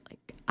are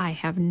like, I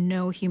have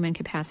no human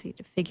capacity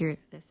to figure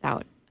this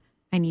out.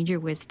 I need your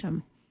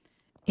wisdom.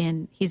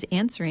 And he's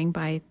answering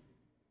by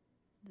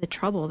the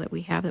trouble that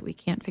we have that we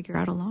can't figure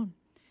out alone.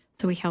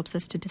 So he helps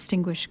us to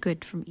distinguish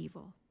good from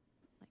evil,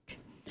 like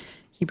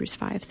Hebrews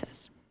 5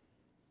 says.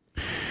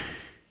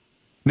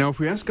 Now, if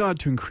we ask God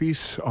to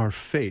increase our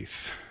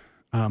faith,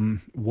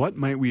 what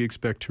might we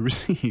expect to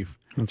receive?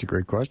 That's a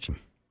great question.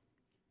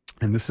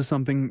 And this is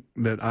something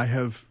that I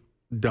have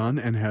done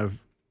and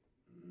have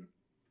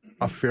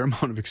a fair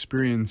amount of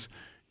experience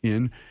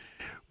in.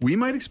 We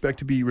might expect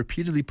to be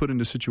repeatedly put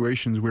into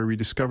situations where we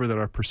discover that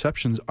our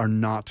perceptions are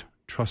not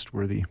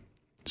trustworthy,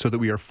 so that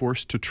we are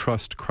forced to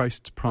trust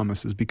Christ's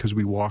promises because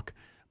we walk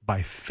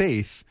by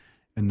faith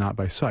and not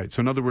by sight. So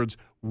in other words,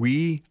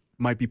 we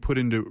might be put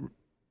into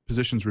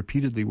positions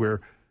repeatedly where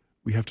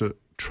we have to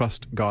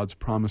trust God's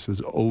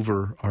promises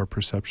over our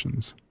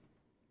perceptions.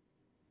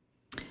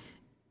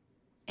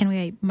 And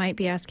we might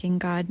be asking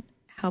God,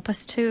 help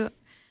us to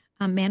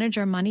manage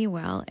our money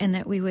well, and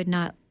that we would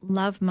not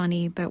love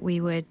money, but we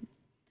would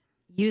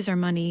use our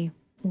money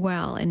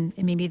well. And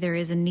maybe there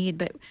is a need,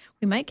 but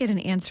we might get an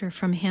answer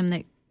from him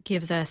that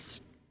gives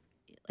us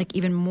like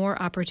even more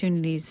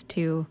opportunities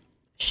to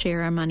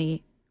share our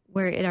money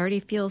where it already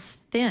feels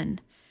thin.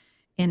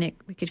 And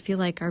we could feel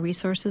like our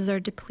resources are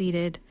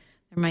depleted.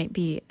 There might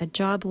be a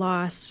job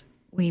loss.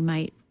 We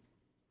might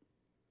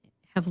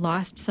have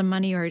lost some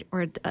money, or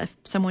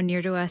someone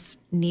near to us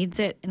needs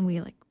it, and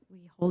we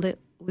hold it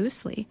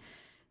loosely.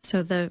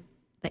 So the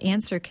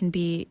answer can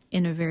be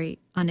in a very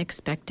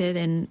unexpected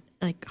and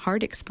like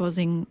heart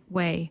exposing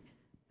way,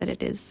 that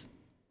it is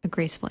a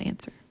graceful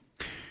answer.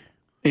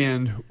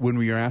 And when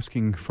we are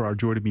asking for our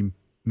joy to be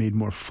made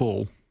more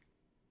full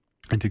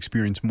and to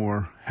experience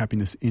more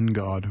happiness in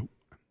God,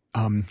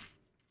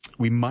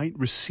 we might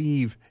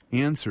receive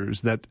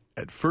answers that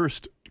at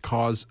first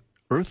cause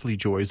earthly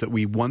joys that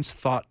we once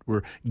thought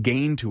were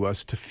gained to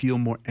us to feel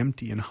more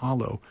empty and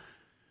hollow,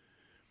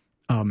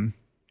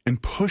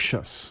 and push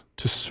us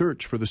to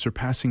search for the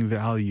surpassing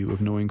value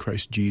of knowing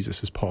Christ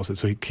Jesus, as Paul said.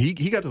 So he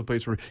got to the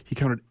place where he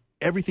counted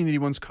everything that he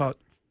once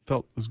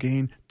felt was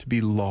gain to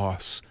be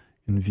loss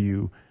in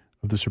view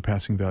of the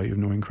surpassing value of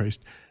knowing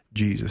Christ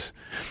Jesus.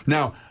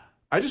 Now,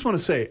 I just want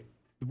to say,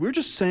 we're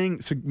just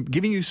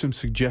giving you some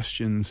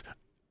suggestions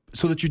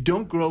so that you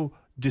don't grow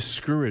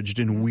discouraged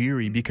and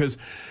weary, because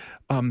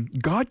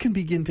God can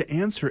begin to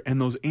answer,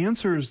 and those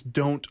answers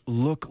don't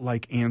look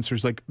like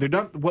answers. Like, they're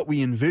not what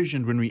we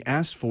envisioned when we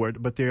asked for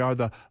it, but they are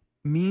the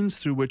means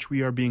through which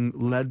we are being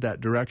led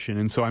that direction.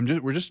 And so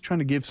we're just trying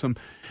to give some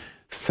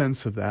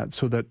sense of that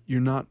so that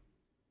you're not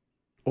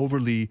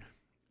overly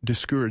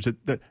discouraged.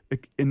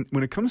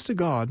 When it comes to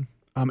God,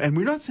 and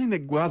we're not saying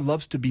that God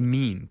loves to be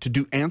mean,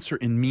 to answer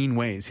in mean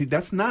ways.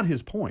 That's not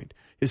his point.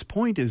 His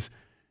point is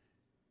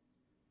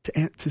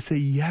to say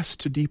yes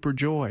to deeper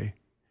joy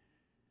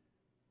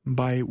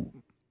by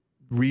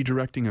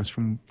redirecting us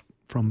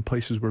from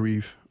places where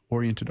we've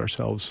oriented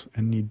ourselves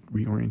and need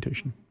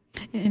reorientation.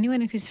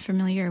 Anyone who's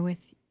familiar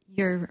with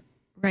your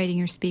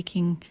writing or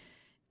speaking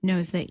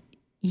knows that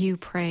you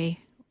pray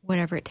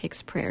whatever it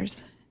takes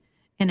prayers.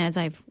 And as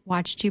I've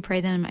watched you pray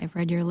them, I've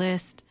read your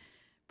list,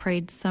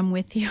 prayed some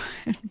with you,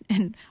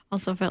 and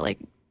also felt like,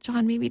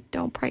 Jon, maybe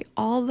don't pray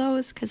all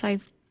those, because I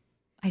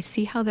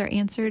see how they're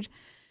answered,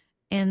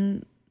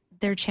 and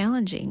they're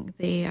challenging.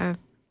 They are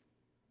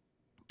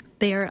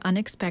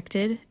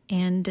unexpected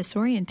and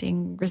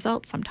disorienting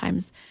results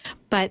sometimes.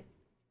 But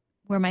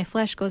where my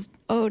flesh goes,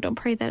 oh, don't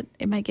pray that,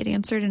 it might get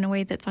answered in a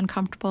way that's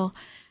uncomfortable,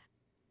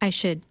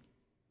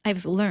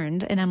 I've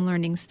learned, and I'm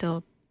learning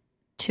still,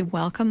 to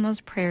welcome those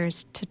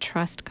prayers, to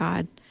trust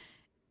God,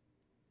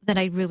 that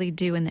I really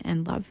do in the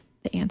end love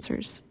the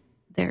answers.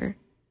 They're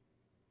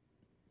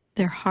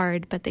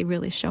hard, but they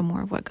really show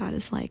more of what God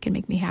is like and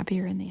make me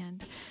happier in the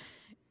end.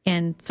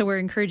 And so we're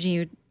encouraging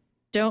you,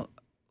 don't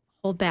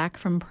hold back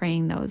from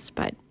praying those,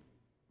 but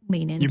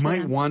lean into them.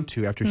 You might want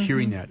to after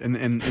hearing that.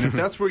 And if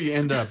that's where you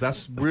end up,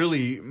 that's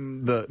really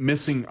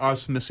missing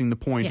the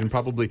point, yes. And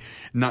probably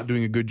not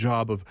doing a good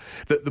job of...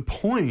 The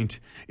point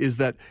is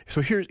that...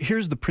 So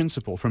here's the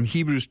principle from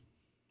Hebrews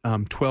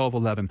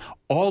 12:11.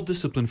 All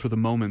discipline for the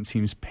moment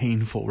seems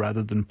painful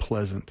rather than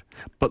pleasant,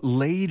 but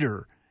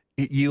later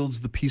it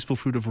yields the peaceful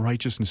fruit of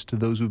righteousness to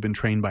those who've been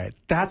trained by it.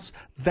 That's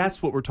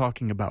what we're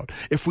talking about.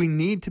 If we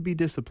need to be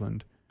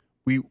disciplined,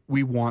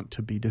 we want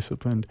to be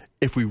disciplined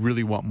if we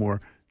really want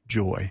more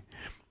joy.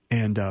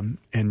 And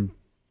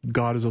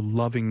God is a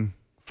loving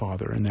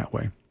Father in that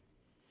way.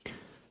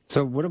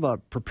 So what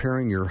about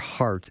preparing your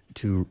heart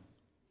to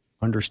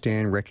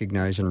understand,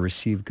 recognize, and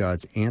receive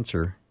God's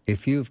answer,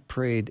 if you've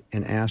prayed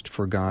and asked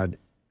for God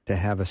to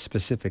have a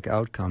specific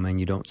outcome and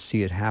you don't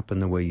see it happen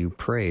the way you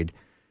prayed,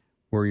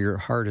 where your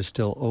heart is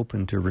still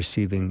open to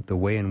receiving the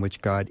way in which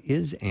God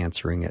is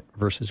answering it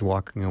versus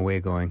walking away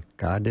going,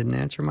 God didn't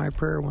answer my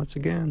prayer once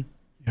again.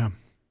 Yeah.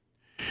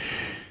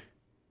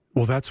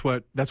 Well, that's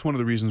one of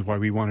the reasons why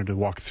we wanted to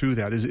walk through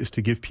that is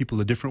to give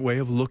people a different way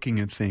of looking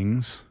at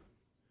things,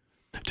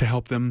 to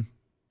help them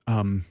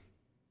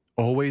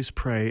always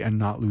pray and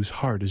not lose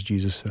heart, as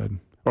Jesus said,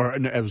 or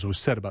as was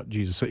said about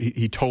Jesus. So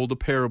he told a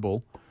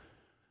parable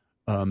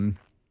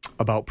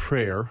about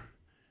prayer.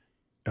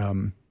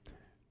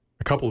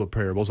 A couple of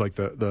parables, like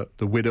the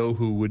widow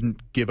who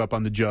wouldn't give up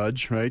on the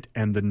judge, right,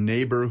 and the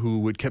neighbor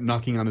who kept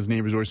knocking on his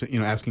neighbor's door,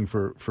 asking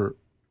for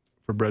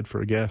bread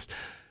for a guest.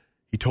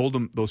 He told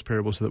them those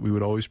parables so that we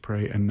would always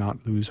pray and not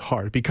lose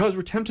heart, because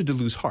we're tempted to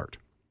lose heart,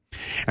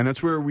 and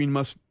that's where we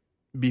must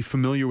be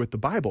familiar with the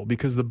Bible,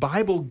 because the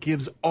Bible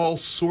gives all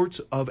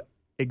sorts of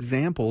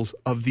examples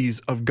of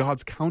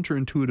God's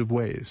counterintuitive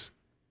ways,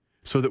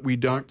 so that we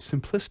aren't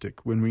simplistic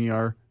when we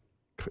are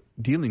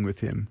dealing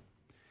with Him.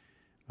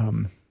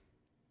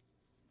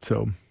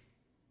 So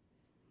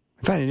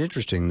I find it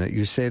interesting that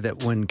you say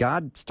that when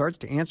God starts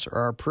to answer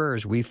our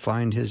prayers, we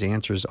find His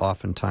answers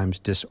oftentimes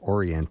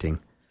disorienting.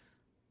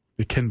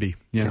 It can be,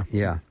 yeah.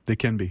 Yeah. They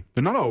can be.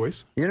 They're not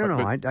always.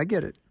 I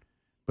get it.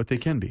 But they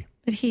can be.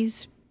 But He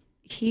is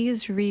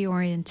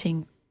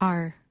reorienting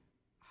our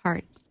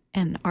heart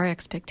and our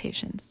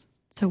expectations.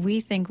 So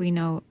we think we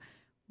know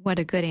what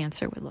a good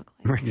answer would look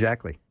like.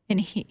 Exactly. And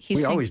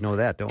we always know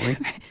that, don't we?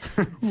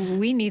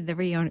 We need the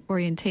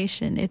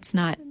reorientation. It's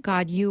not,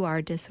 God, you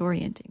are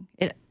disorienting.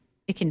 It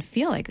can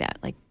feel like that.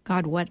 Like,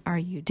 God, what are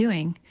you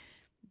doing?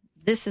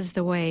 This is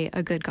the way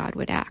a good God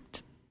would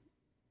act.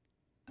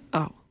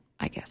 Oh,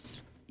 I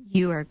guess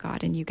you are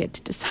God and you get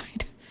to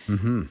decide.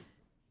 Mm-hmm.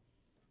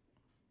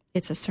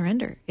 It's a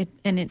surrender.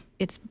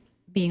 It's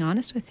being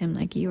honest with Him.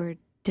 Like, you are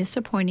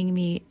disappointing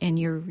me and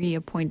you're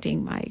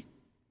reappointing my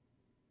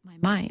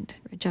mind,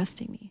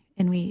 adjusting me.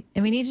 And we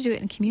need to do it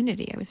in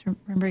community. I was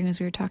remembering as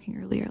we were talking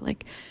earlier,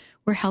 like,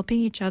 we're helping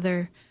each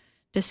other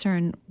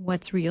discern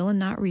what's real and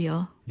not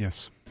real.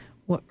 Yes.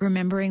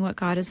 Remembering what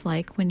God is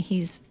like when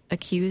He's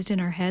accused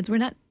in our heads. We're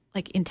not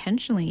like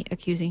intentionally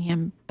accusing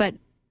Him, but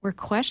we're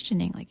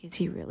questioning, like, is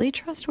He really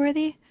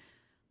trustworthy?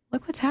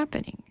 Look what's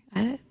happening.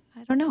 I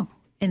don't know.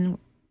 And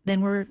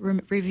then we're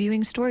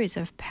reviewing stories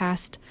of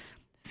past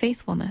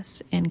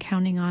faithfulness and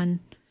counting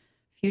on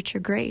future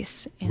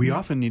grace. And we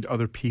often need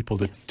other people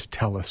to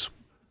tell us,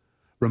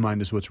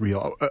 remind us what's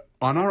real.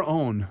 On our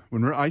own,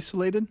 when we're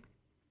isolated,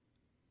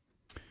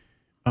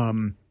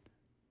 our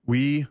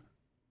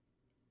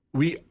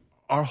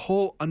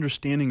whole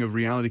understanding of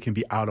reality can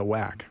be out of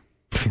whack.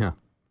 Yeah.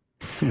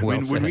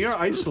 When we are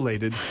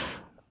isolated,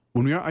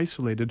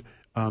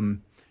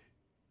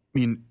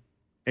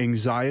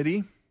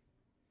 anxiety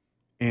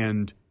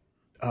and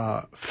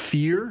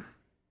fear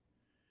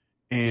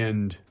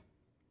and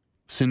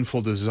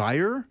sinful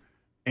desire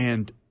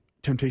and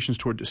temptations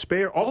toward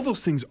despair, all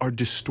those things are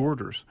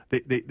distorters.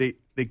 They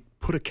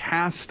put a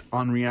cast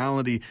on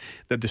reality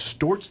that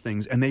distorts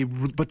things,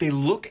 but they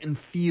look and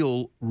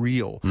feel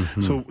real.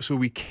 Mm-hmm. So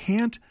we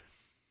can't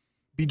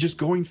be just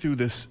going through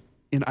this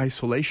in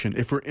isolation.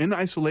 If we're in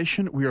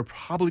isolation, we are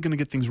probably going to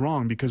get things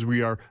wrong because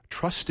we are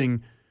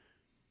trusting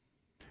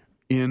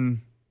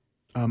in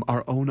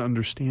our own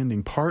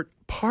understanding. Part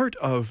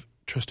of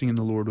trusting in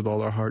the Lord with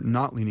all our heart,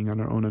 not leaning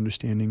on our own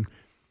understanding,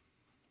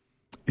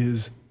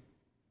 is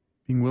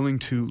being willing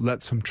to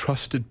let some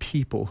trusted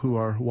people who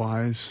are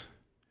wise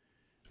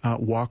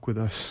walk with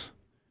us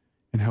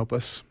and help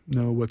us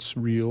know what's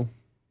real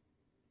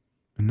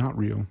and not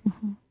real.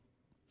 Mm-hmm.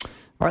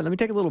 All right, let me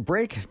take a little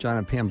break. Jon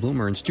and Pam Bloom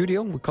are in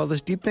studio. We call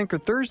this Deep Thinker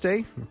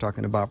Thursday. We're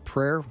talking about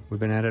prayer. We've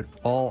been at it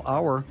all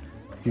hour.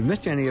 If you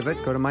missed any of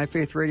it, go to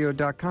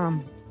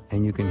myfaithradio.com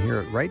and you can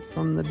hear it right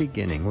from the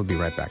beginning. We'll be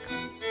right back.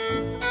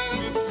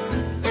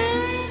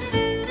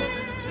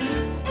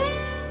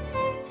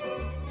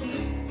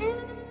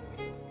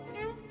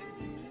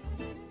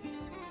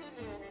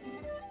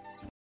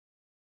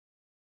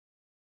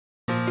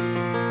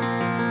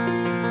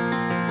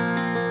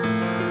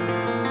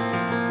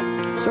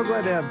 So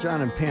glad to have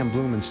Jon and Pam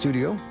Bloom in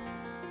studio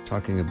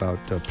talking about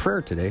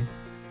prayer today.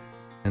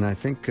 And I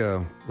think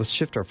let's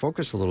shift our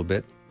focus a little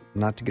bit,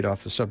 not to get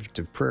off the subject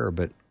of prayer,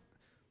 but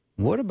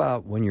what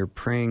about when you're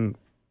praying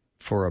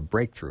for a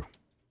breakthrough?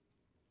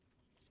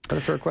 Is that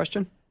a fair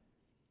question?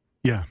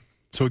 Yeah.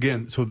 So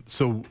again,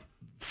 so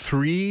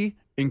 3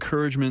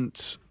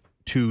 encouragements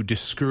to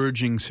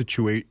discouraging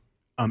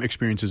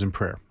experiences in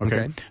prayer.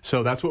 Okay?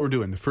 So that's what we're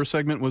doing. The first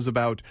segment was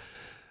about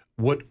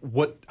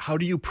how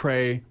do you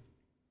pray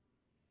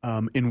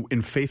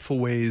in faithful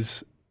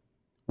ways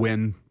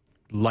when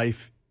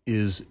life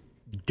is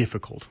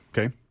difficult,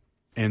 okay?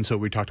 And so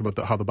we talked about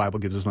how the Bible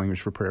gives us language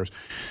for prayers.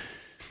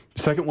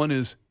 The second one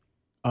is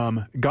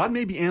God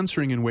may be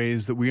answering in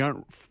ways that we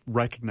aren't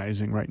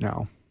recognizing right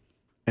now.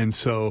 And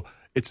so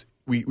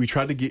we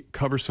try to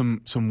cover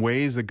some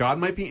ways that God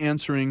might be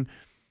answering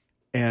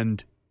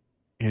and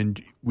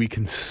we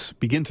can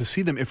begin to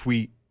see them if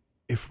we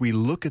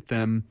look at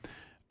them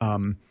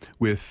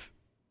with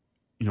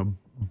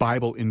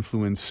Bible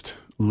influenced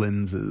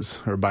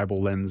lenses or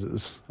Bible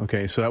lenses.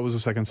 Okay, so that was the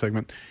second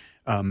segment,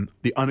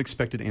 the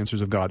unexpected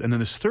answers of God, and then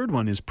this third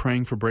one is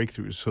praying for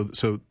breakthroughs.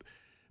 So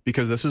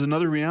because this is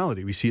another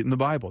reality, we see it in the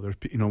Bible.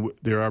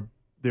 There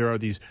are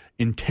these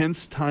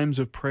intense times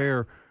of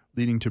prayer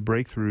leading to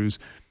breakthroughs,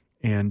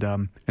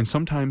 and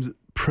sometimes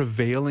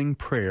prevailing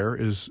prayer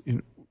is,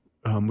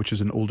 which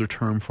is an older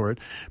term for it.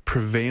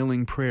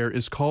 Prevailing prayer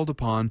is called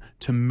upon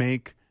to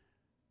make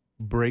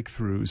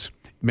breakthroughs.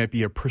 It might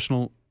be a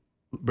personal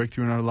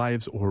breakthrough in our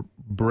lives or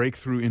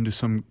breakthrough into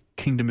some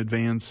kingdom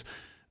advance.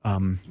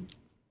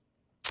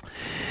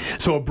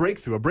 So a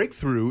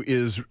breakthrough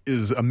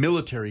is a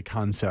military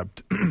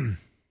concept.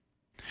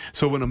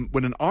 So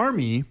when an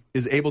army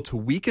is able to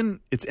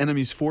weaken its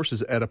enemy's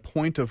forces at a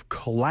point of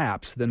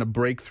collapse, then a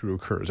breakthrough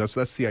occurs.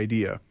 That's the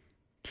idea,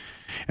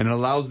 and it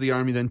allows the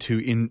army then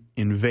to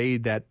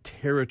invade that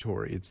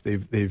territory.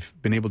 They've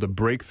been able to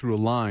break through a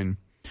line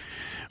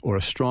or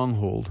a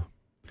stronghold.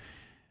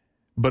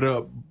 But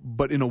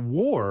in a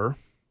war,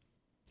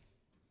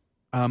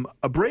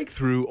 a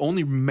breakthrough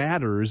only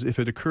matters if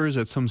it occurs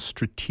at some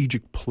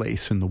strategic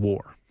place in the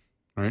war,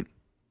 right?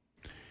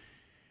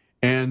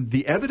 And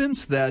the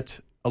evidence that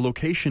a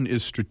location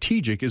is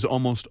strategic is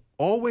almost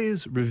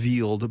always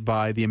revealed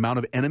by the amount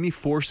of enemy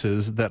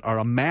forces that are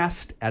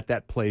amassed at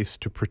that place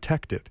to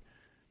protect it,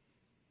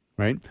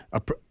 right?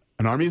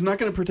 An army is not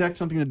going to protect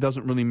something that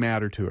doesn't really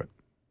matter to it.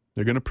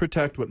 They're going to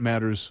protect what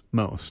matters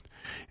most.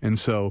 And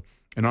so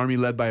an army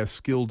led by a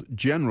skilled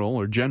general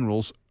or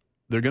generals,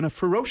 they're going to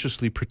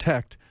ferociously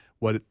protect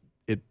what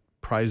it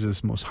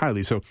prizes most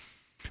highly. So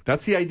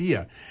that's the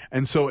idea.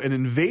 And so an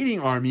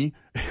invading army,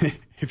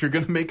 if you're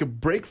going to make a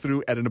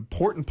breakthrough at an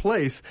important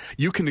place,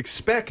 you can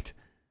expect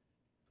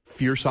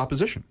fierce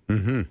opposition.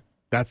 Mm-hmm.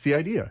 That's the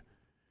idea.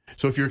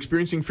 So if you're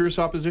experiencing fierce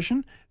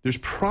opposition, there's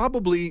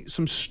probably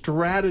some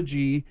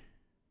strategy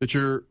that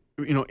you're,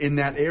 in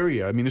that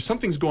area. I mean, there's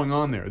something's going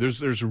on there.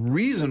 There's a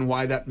reason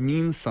why that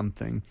means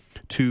something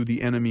to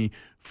the enemy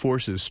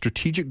forces.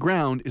 Strategic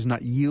ground is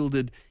not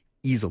yielded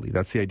easily.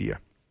 That's the idea.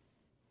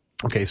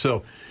 Okay,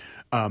 so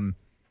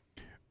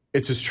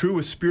it's as true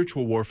with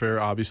spiritual warfare,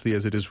 obviously,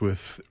 as it is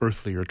with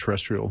earthly or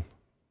terrestrial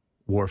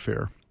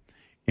warfare.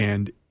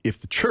 And if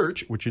the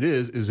church, which it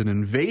is an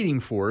invading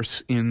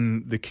force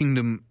in the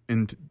kingdom,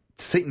 in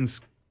Satan's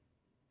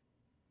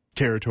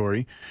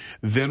territory,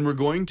 then we're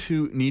going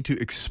to need to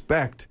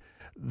expect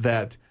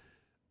that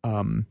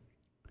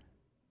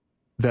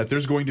that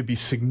there's going to be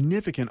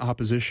significant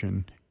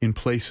opposition in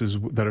places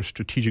that are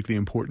strategically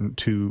important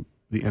to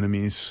the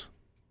enemy's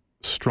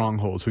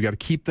strongholds. We got to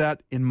keep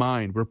that in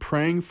mind. We're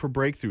praying for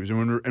breakthroughs,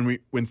 and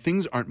when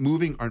things aren't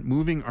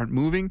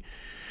moving,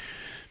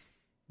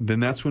 then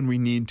that's when we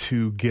need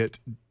to get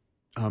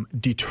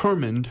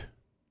determined,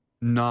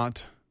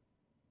 not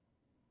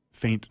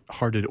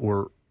faint-hearted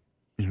or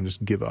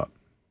just give up.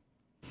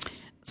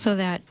 So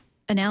that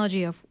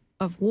analogy of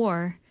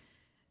war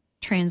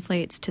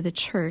translates to the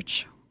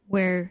church,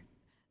 where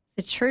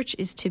the church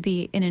is to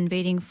be an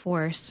invading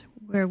force,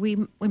 where we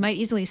might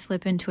easily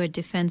slip into a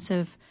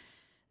defensive,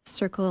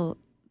 circle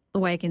the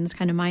wagons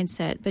kind of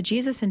mindset. But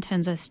Jesus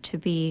intends us to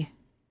be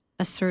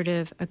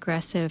assertive,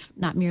 aggressive,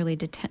 not merely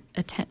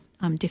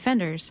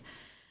defenders.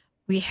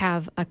 We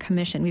have a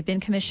commission. We've been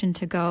commissioned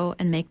to go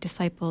and make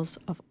disciples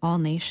of all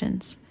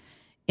nations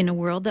in a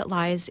world that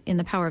lies in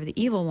the power of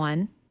the evil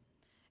one,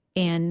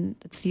 and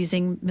it's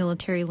using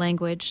military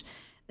language,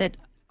 that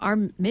our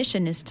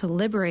mission is to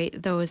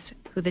liberate those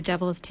who the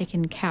devil has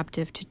taken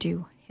captive to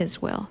do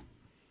his will.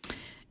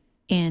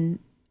 And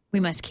we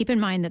must keep in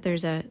mind that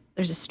there's a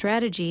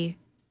strategy,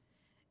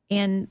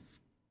 and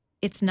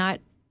it's not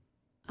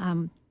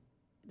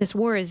this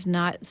war is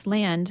not, this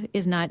land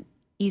is not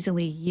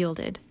easily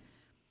yielded.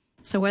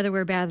 So whether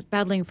we're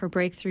battling for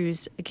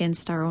breakthroughs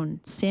against our own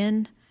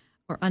sin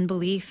or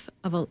unbelief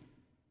of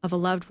a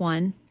loved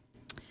one,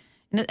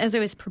 and as I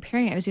was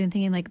preparing, I was even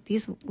thinking, like,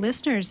 these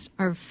listeners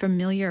are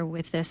familiar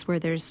with this, where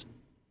there's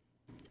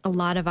a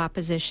lot of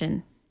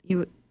opposition.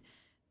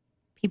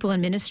 People in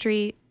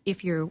ministry,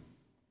 if you're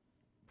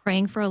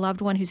praying for a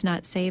loved one who's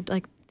not saved,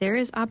 like, there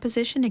is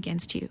opposition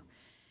against you.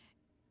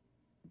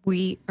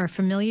 We are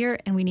familiar,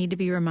 and we need to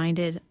be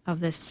reminded of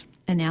this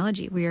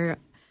analogy. We are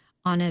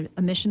on a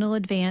missional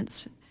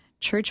advance.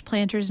 Church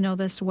planters know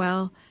this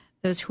well,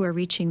 those who are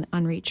reaching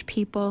unreached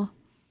people.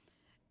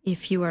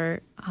 If you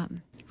are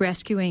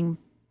rescuing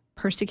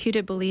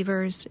persecuted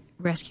believers,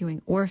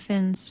 rescuing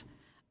orphans,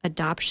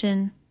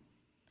 adoption,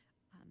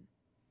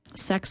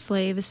 sex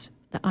slaves,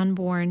 the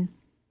unborn,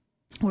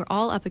 we're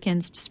all up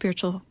against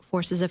spiritual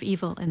forces of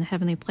evil in the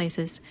heavenly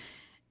places.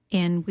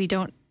 And we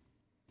don't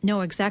know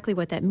exactly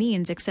what that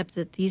means, except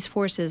that these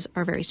forces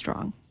are very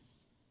strong.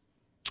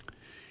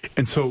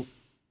 And so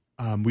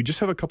we just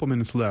have a couple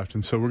minutes left,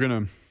 and so we're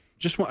going to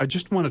I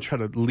just want to try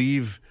to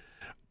leave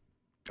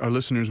our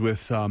listeners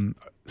with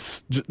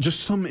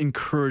just some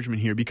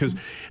encouragement here, because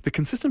the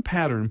consistent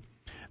pattern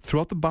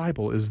throughout the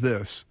Bible is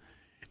this: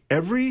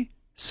 every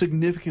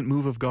significant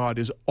move of God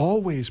is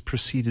always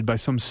preceded by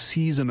some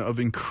season of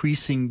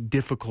increasing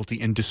difficulty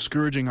and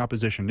discouraging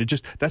opposition.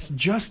 That's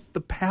just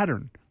the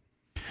pattern.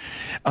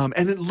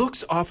 And it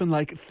looks often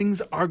like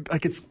things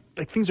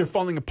are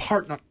falling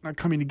apart, not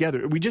coming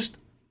together.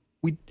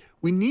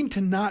 We need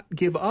to not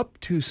give up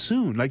too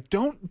soon. Like,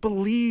 don't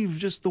believe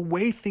just the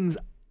way things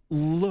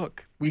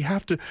look. We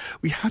have to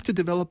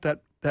develop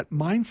that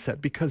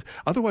mindset, because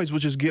otherwise we'll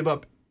just give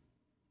up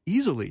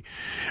easily.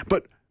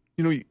 But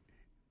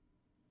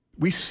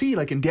we see,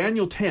 like in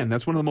Daniel 10,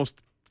 that's one of the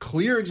most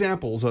clear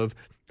examples of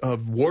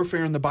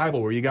warfare in the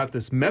Bible, where you got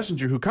this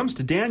messenger who comes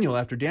to Daniel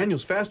after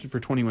Daniel's fasted for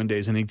 21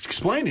 days, and he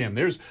explained to him,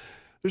 there's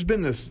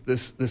been this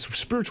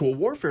spiritual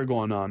warfare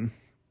going on.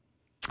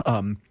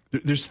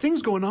 There's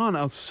things going on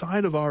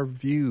outside of our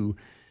view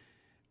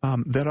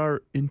that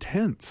are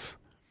intense.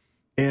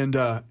 And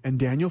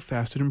Daniel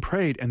fasted and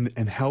prayed,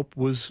 and help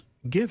was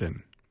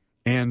given.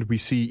 And we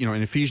see,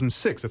 in Ephesians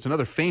 6, that's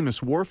another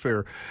famous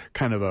warfare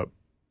kind of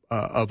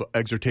of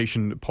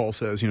exhortation. Paul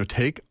says,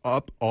 take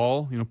up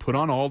all, put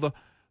on all the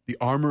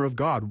armor of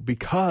God,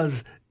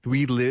 because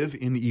we live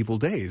in evil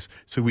days,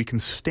 so we can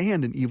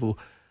stand in evil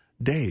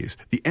days.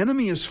 The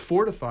enemy is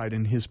fortified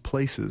in his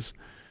places,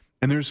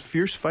 and there's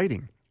fierce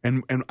fighting.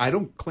 And I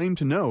don't claim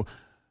to know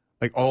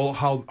like all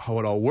how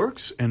it all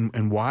works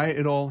and why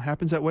it all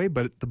happens that way,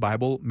 but the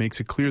Bible makes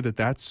it clear that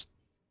that's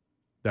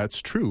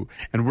true.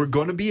 And we're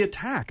going to be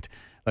attacked.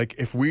 Like,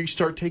 if we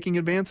start taking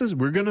advances,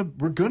 we're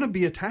gonna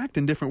be attacked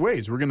in different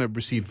ways. We're gonna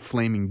receive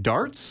flaming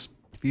darts,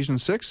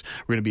 Ephesians 6.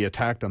 We're gonna be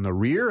attacked on the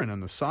rear and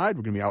on the side.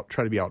 We're gonna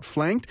try to be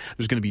outflanked.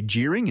 There's gonna be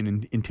jeering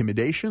and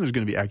intimidation. There's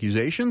gonna be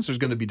accusations. There's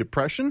gonna be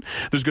depression.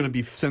 There's gonna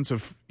be sense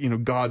of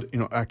God,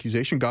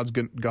 accusation.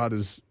 God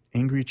is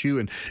angry at you,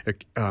 and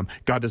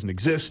God doesn't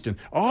exist, and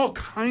all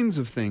kinds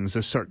of things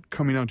that start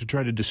coming out to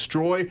try to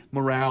destroy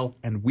morale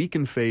and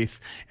weaken faith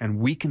and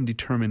weaken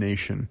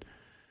determination.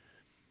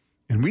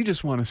 And we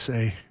just want to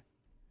say,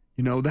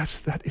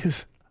 that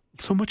is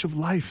so much of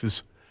life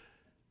is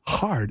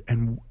hard,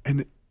 and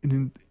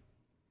in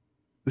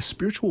the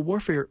spiritual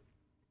warfare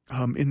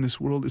in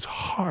this world is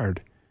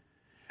hard.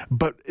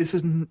 But this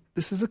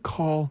is a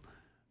call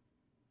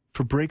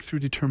for breakthrough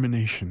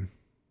determination,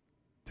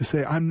 to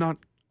say,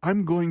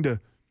 I'm going to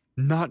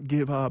not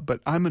give up, but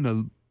I'm going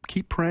to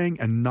keep praying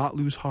and not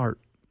lose heart.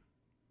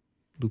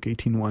 Luke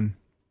 18:1.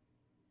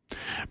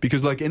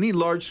 Because like any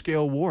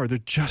large-scale war, there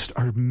just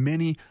are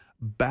many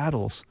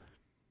battles.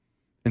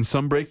 And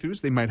some breakthroughs,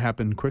 they might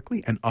happen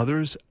quickly, and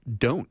others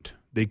don't.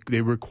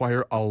 They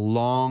require a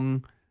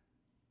long,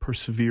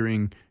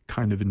 persevering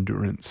kind of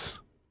endurance.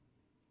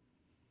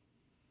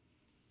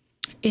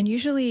 And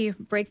usually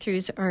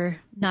breakthroughs are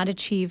not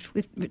achieved.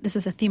 This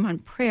is a theme on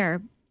prayer,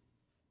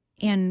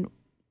 and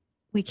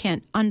we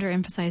can't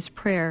underemphasize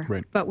prayer,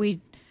 right. But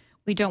we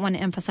don't want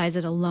to emphasize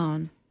it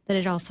alone, that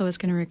it also is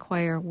going to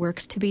require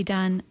works to be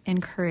done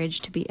and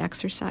courage to be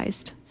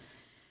exercised.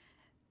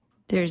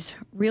 There's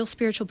real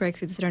spiritual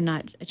breakthroughs that are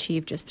not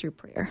achieved just through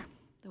prayer.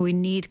 We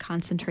need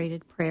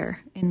concentrated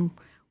prayer, and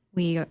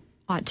we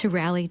ought to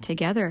rally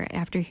together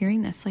after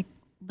hearing this. Like,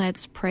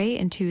 let's pray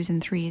in twos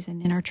and threes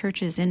and in our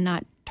churches, and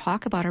not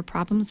talk about our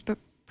problems, but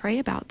pray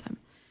about them.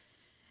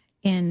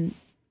 And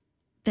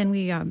then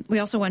we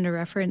also want to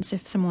reference,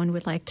 if someone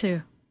would like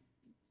to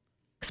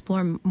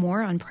explore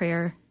more on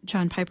prayer,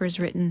 John Piper's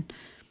written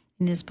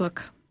in his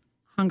book,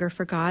 Hunger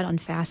for God, on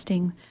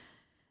fasting,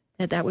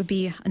 that would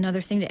be another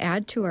thing to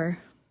add to our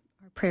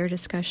prayer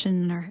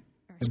discussion and our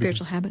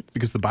spiritual habits.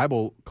 Because the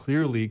Bible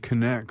clearly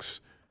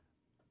connects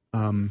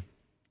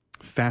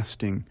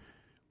fasting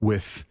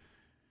with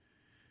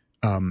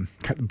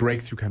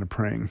breakthrough kind of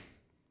praying.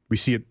 We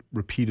see it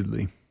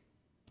repeatedly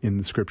in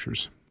the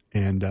Scriptures.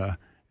 And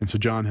so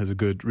John has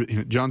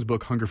John's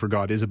book, Hunger for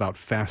God, is about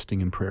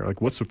fasting and prayer.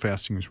 Like, what's the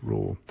fasting's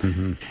role?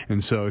 Mm-hmm.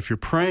 And so if you're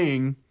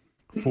praying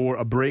for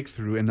a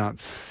breakthrough and not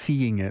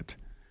seeing it,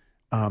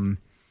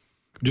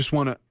 just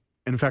want to,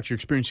 and in fact, you're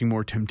experiencing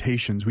more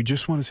temptations, we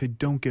just want to say,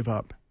 don't give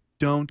up.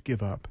 Don't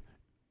give up.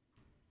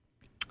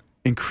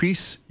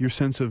 Increase your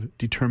sense of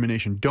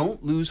determination.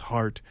 Don't lose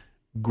heart.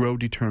 Grow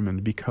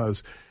determined,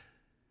 because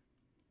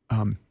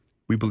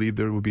we believe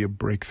there will be a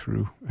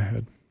breakthrough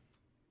ahead.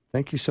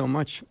 Thank you so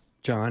much,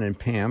 Jon and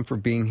Pam, for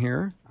being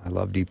here. I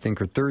love Deep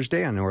Thinker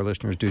Thursday. I know our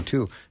listeners do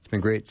too. It's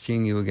been great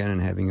seeing you again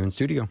and having you in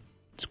studio.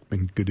 It's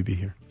been good to be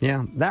here.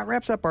 Yeah, that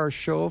wraps up our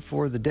show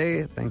for the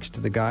day. Thanks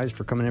to the guys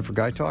for coming in for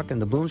Guy Talk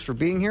and the Blooms for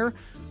being here.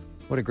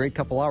 What a great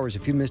couple hours.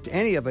 If you missed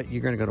any of it,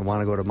 you're going to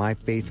want to go to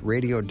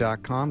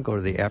myfaithradio.com, go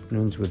to the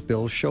Afternoons with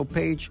Bill show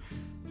page,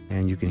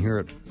 and you can hear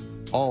it,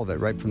 all of it,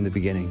 right from the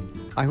beginning.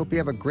 I hope you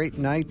have a great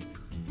night.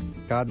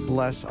 God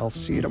bless. I'll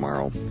see you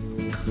tomorrow.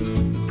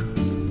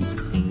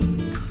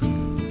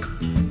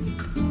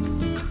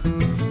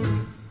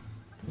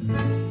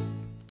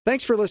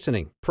 Thanks for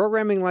listening.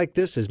 Programming like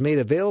this is made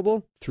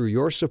available through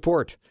your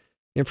support.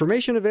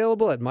 Information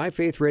available at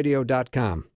myfaithradio.com.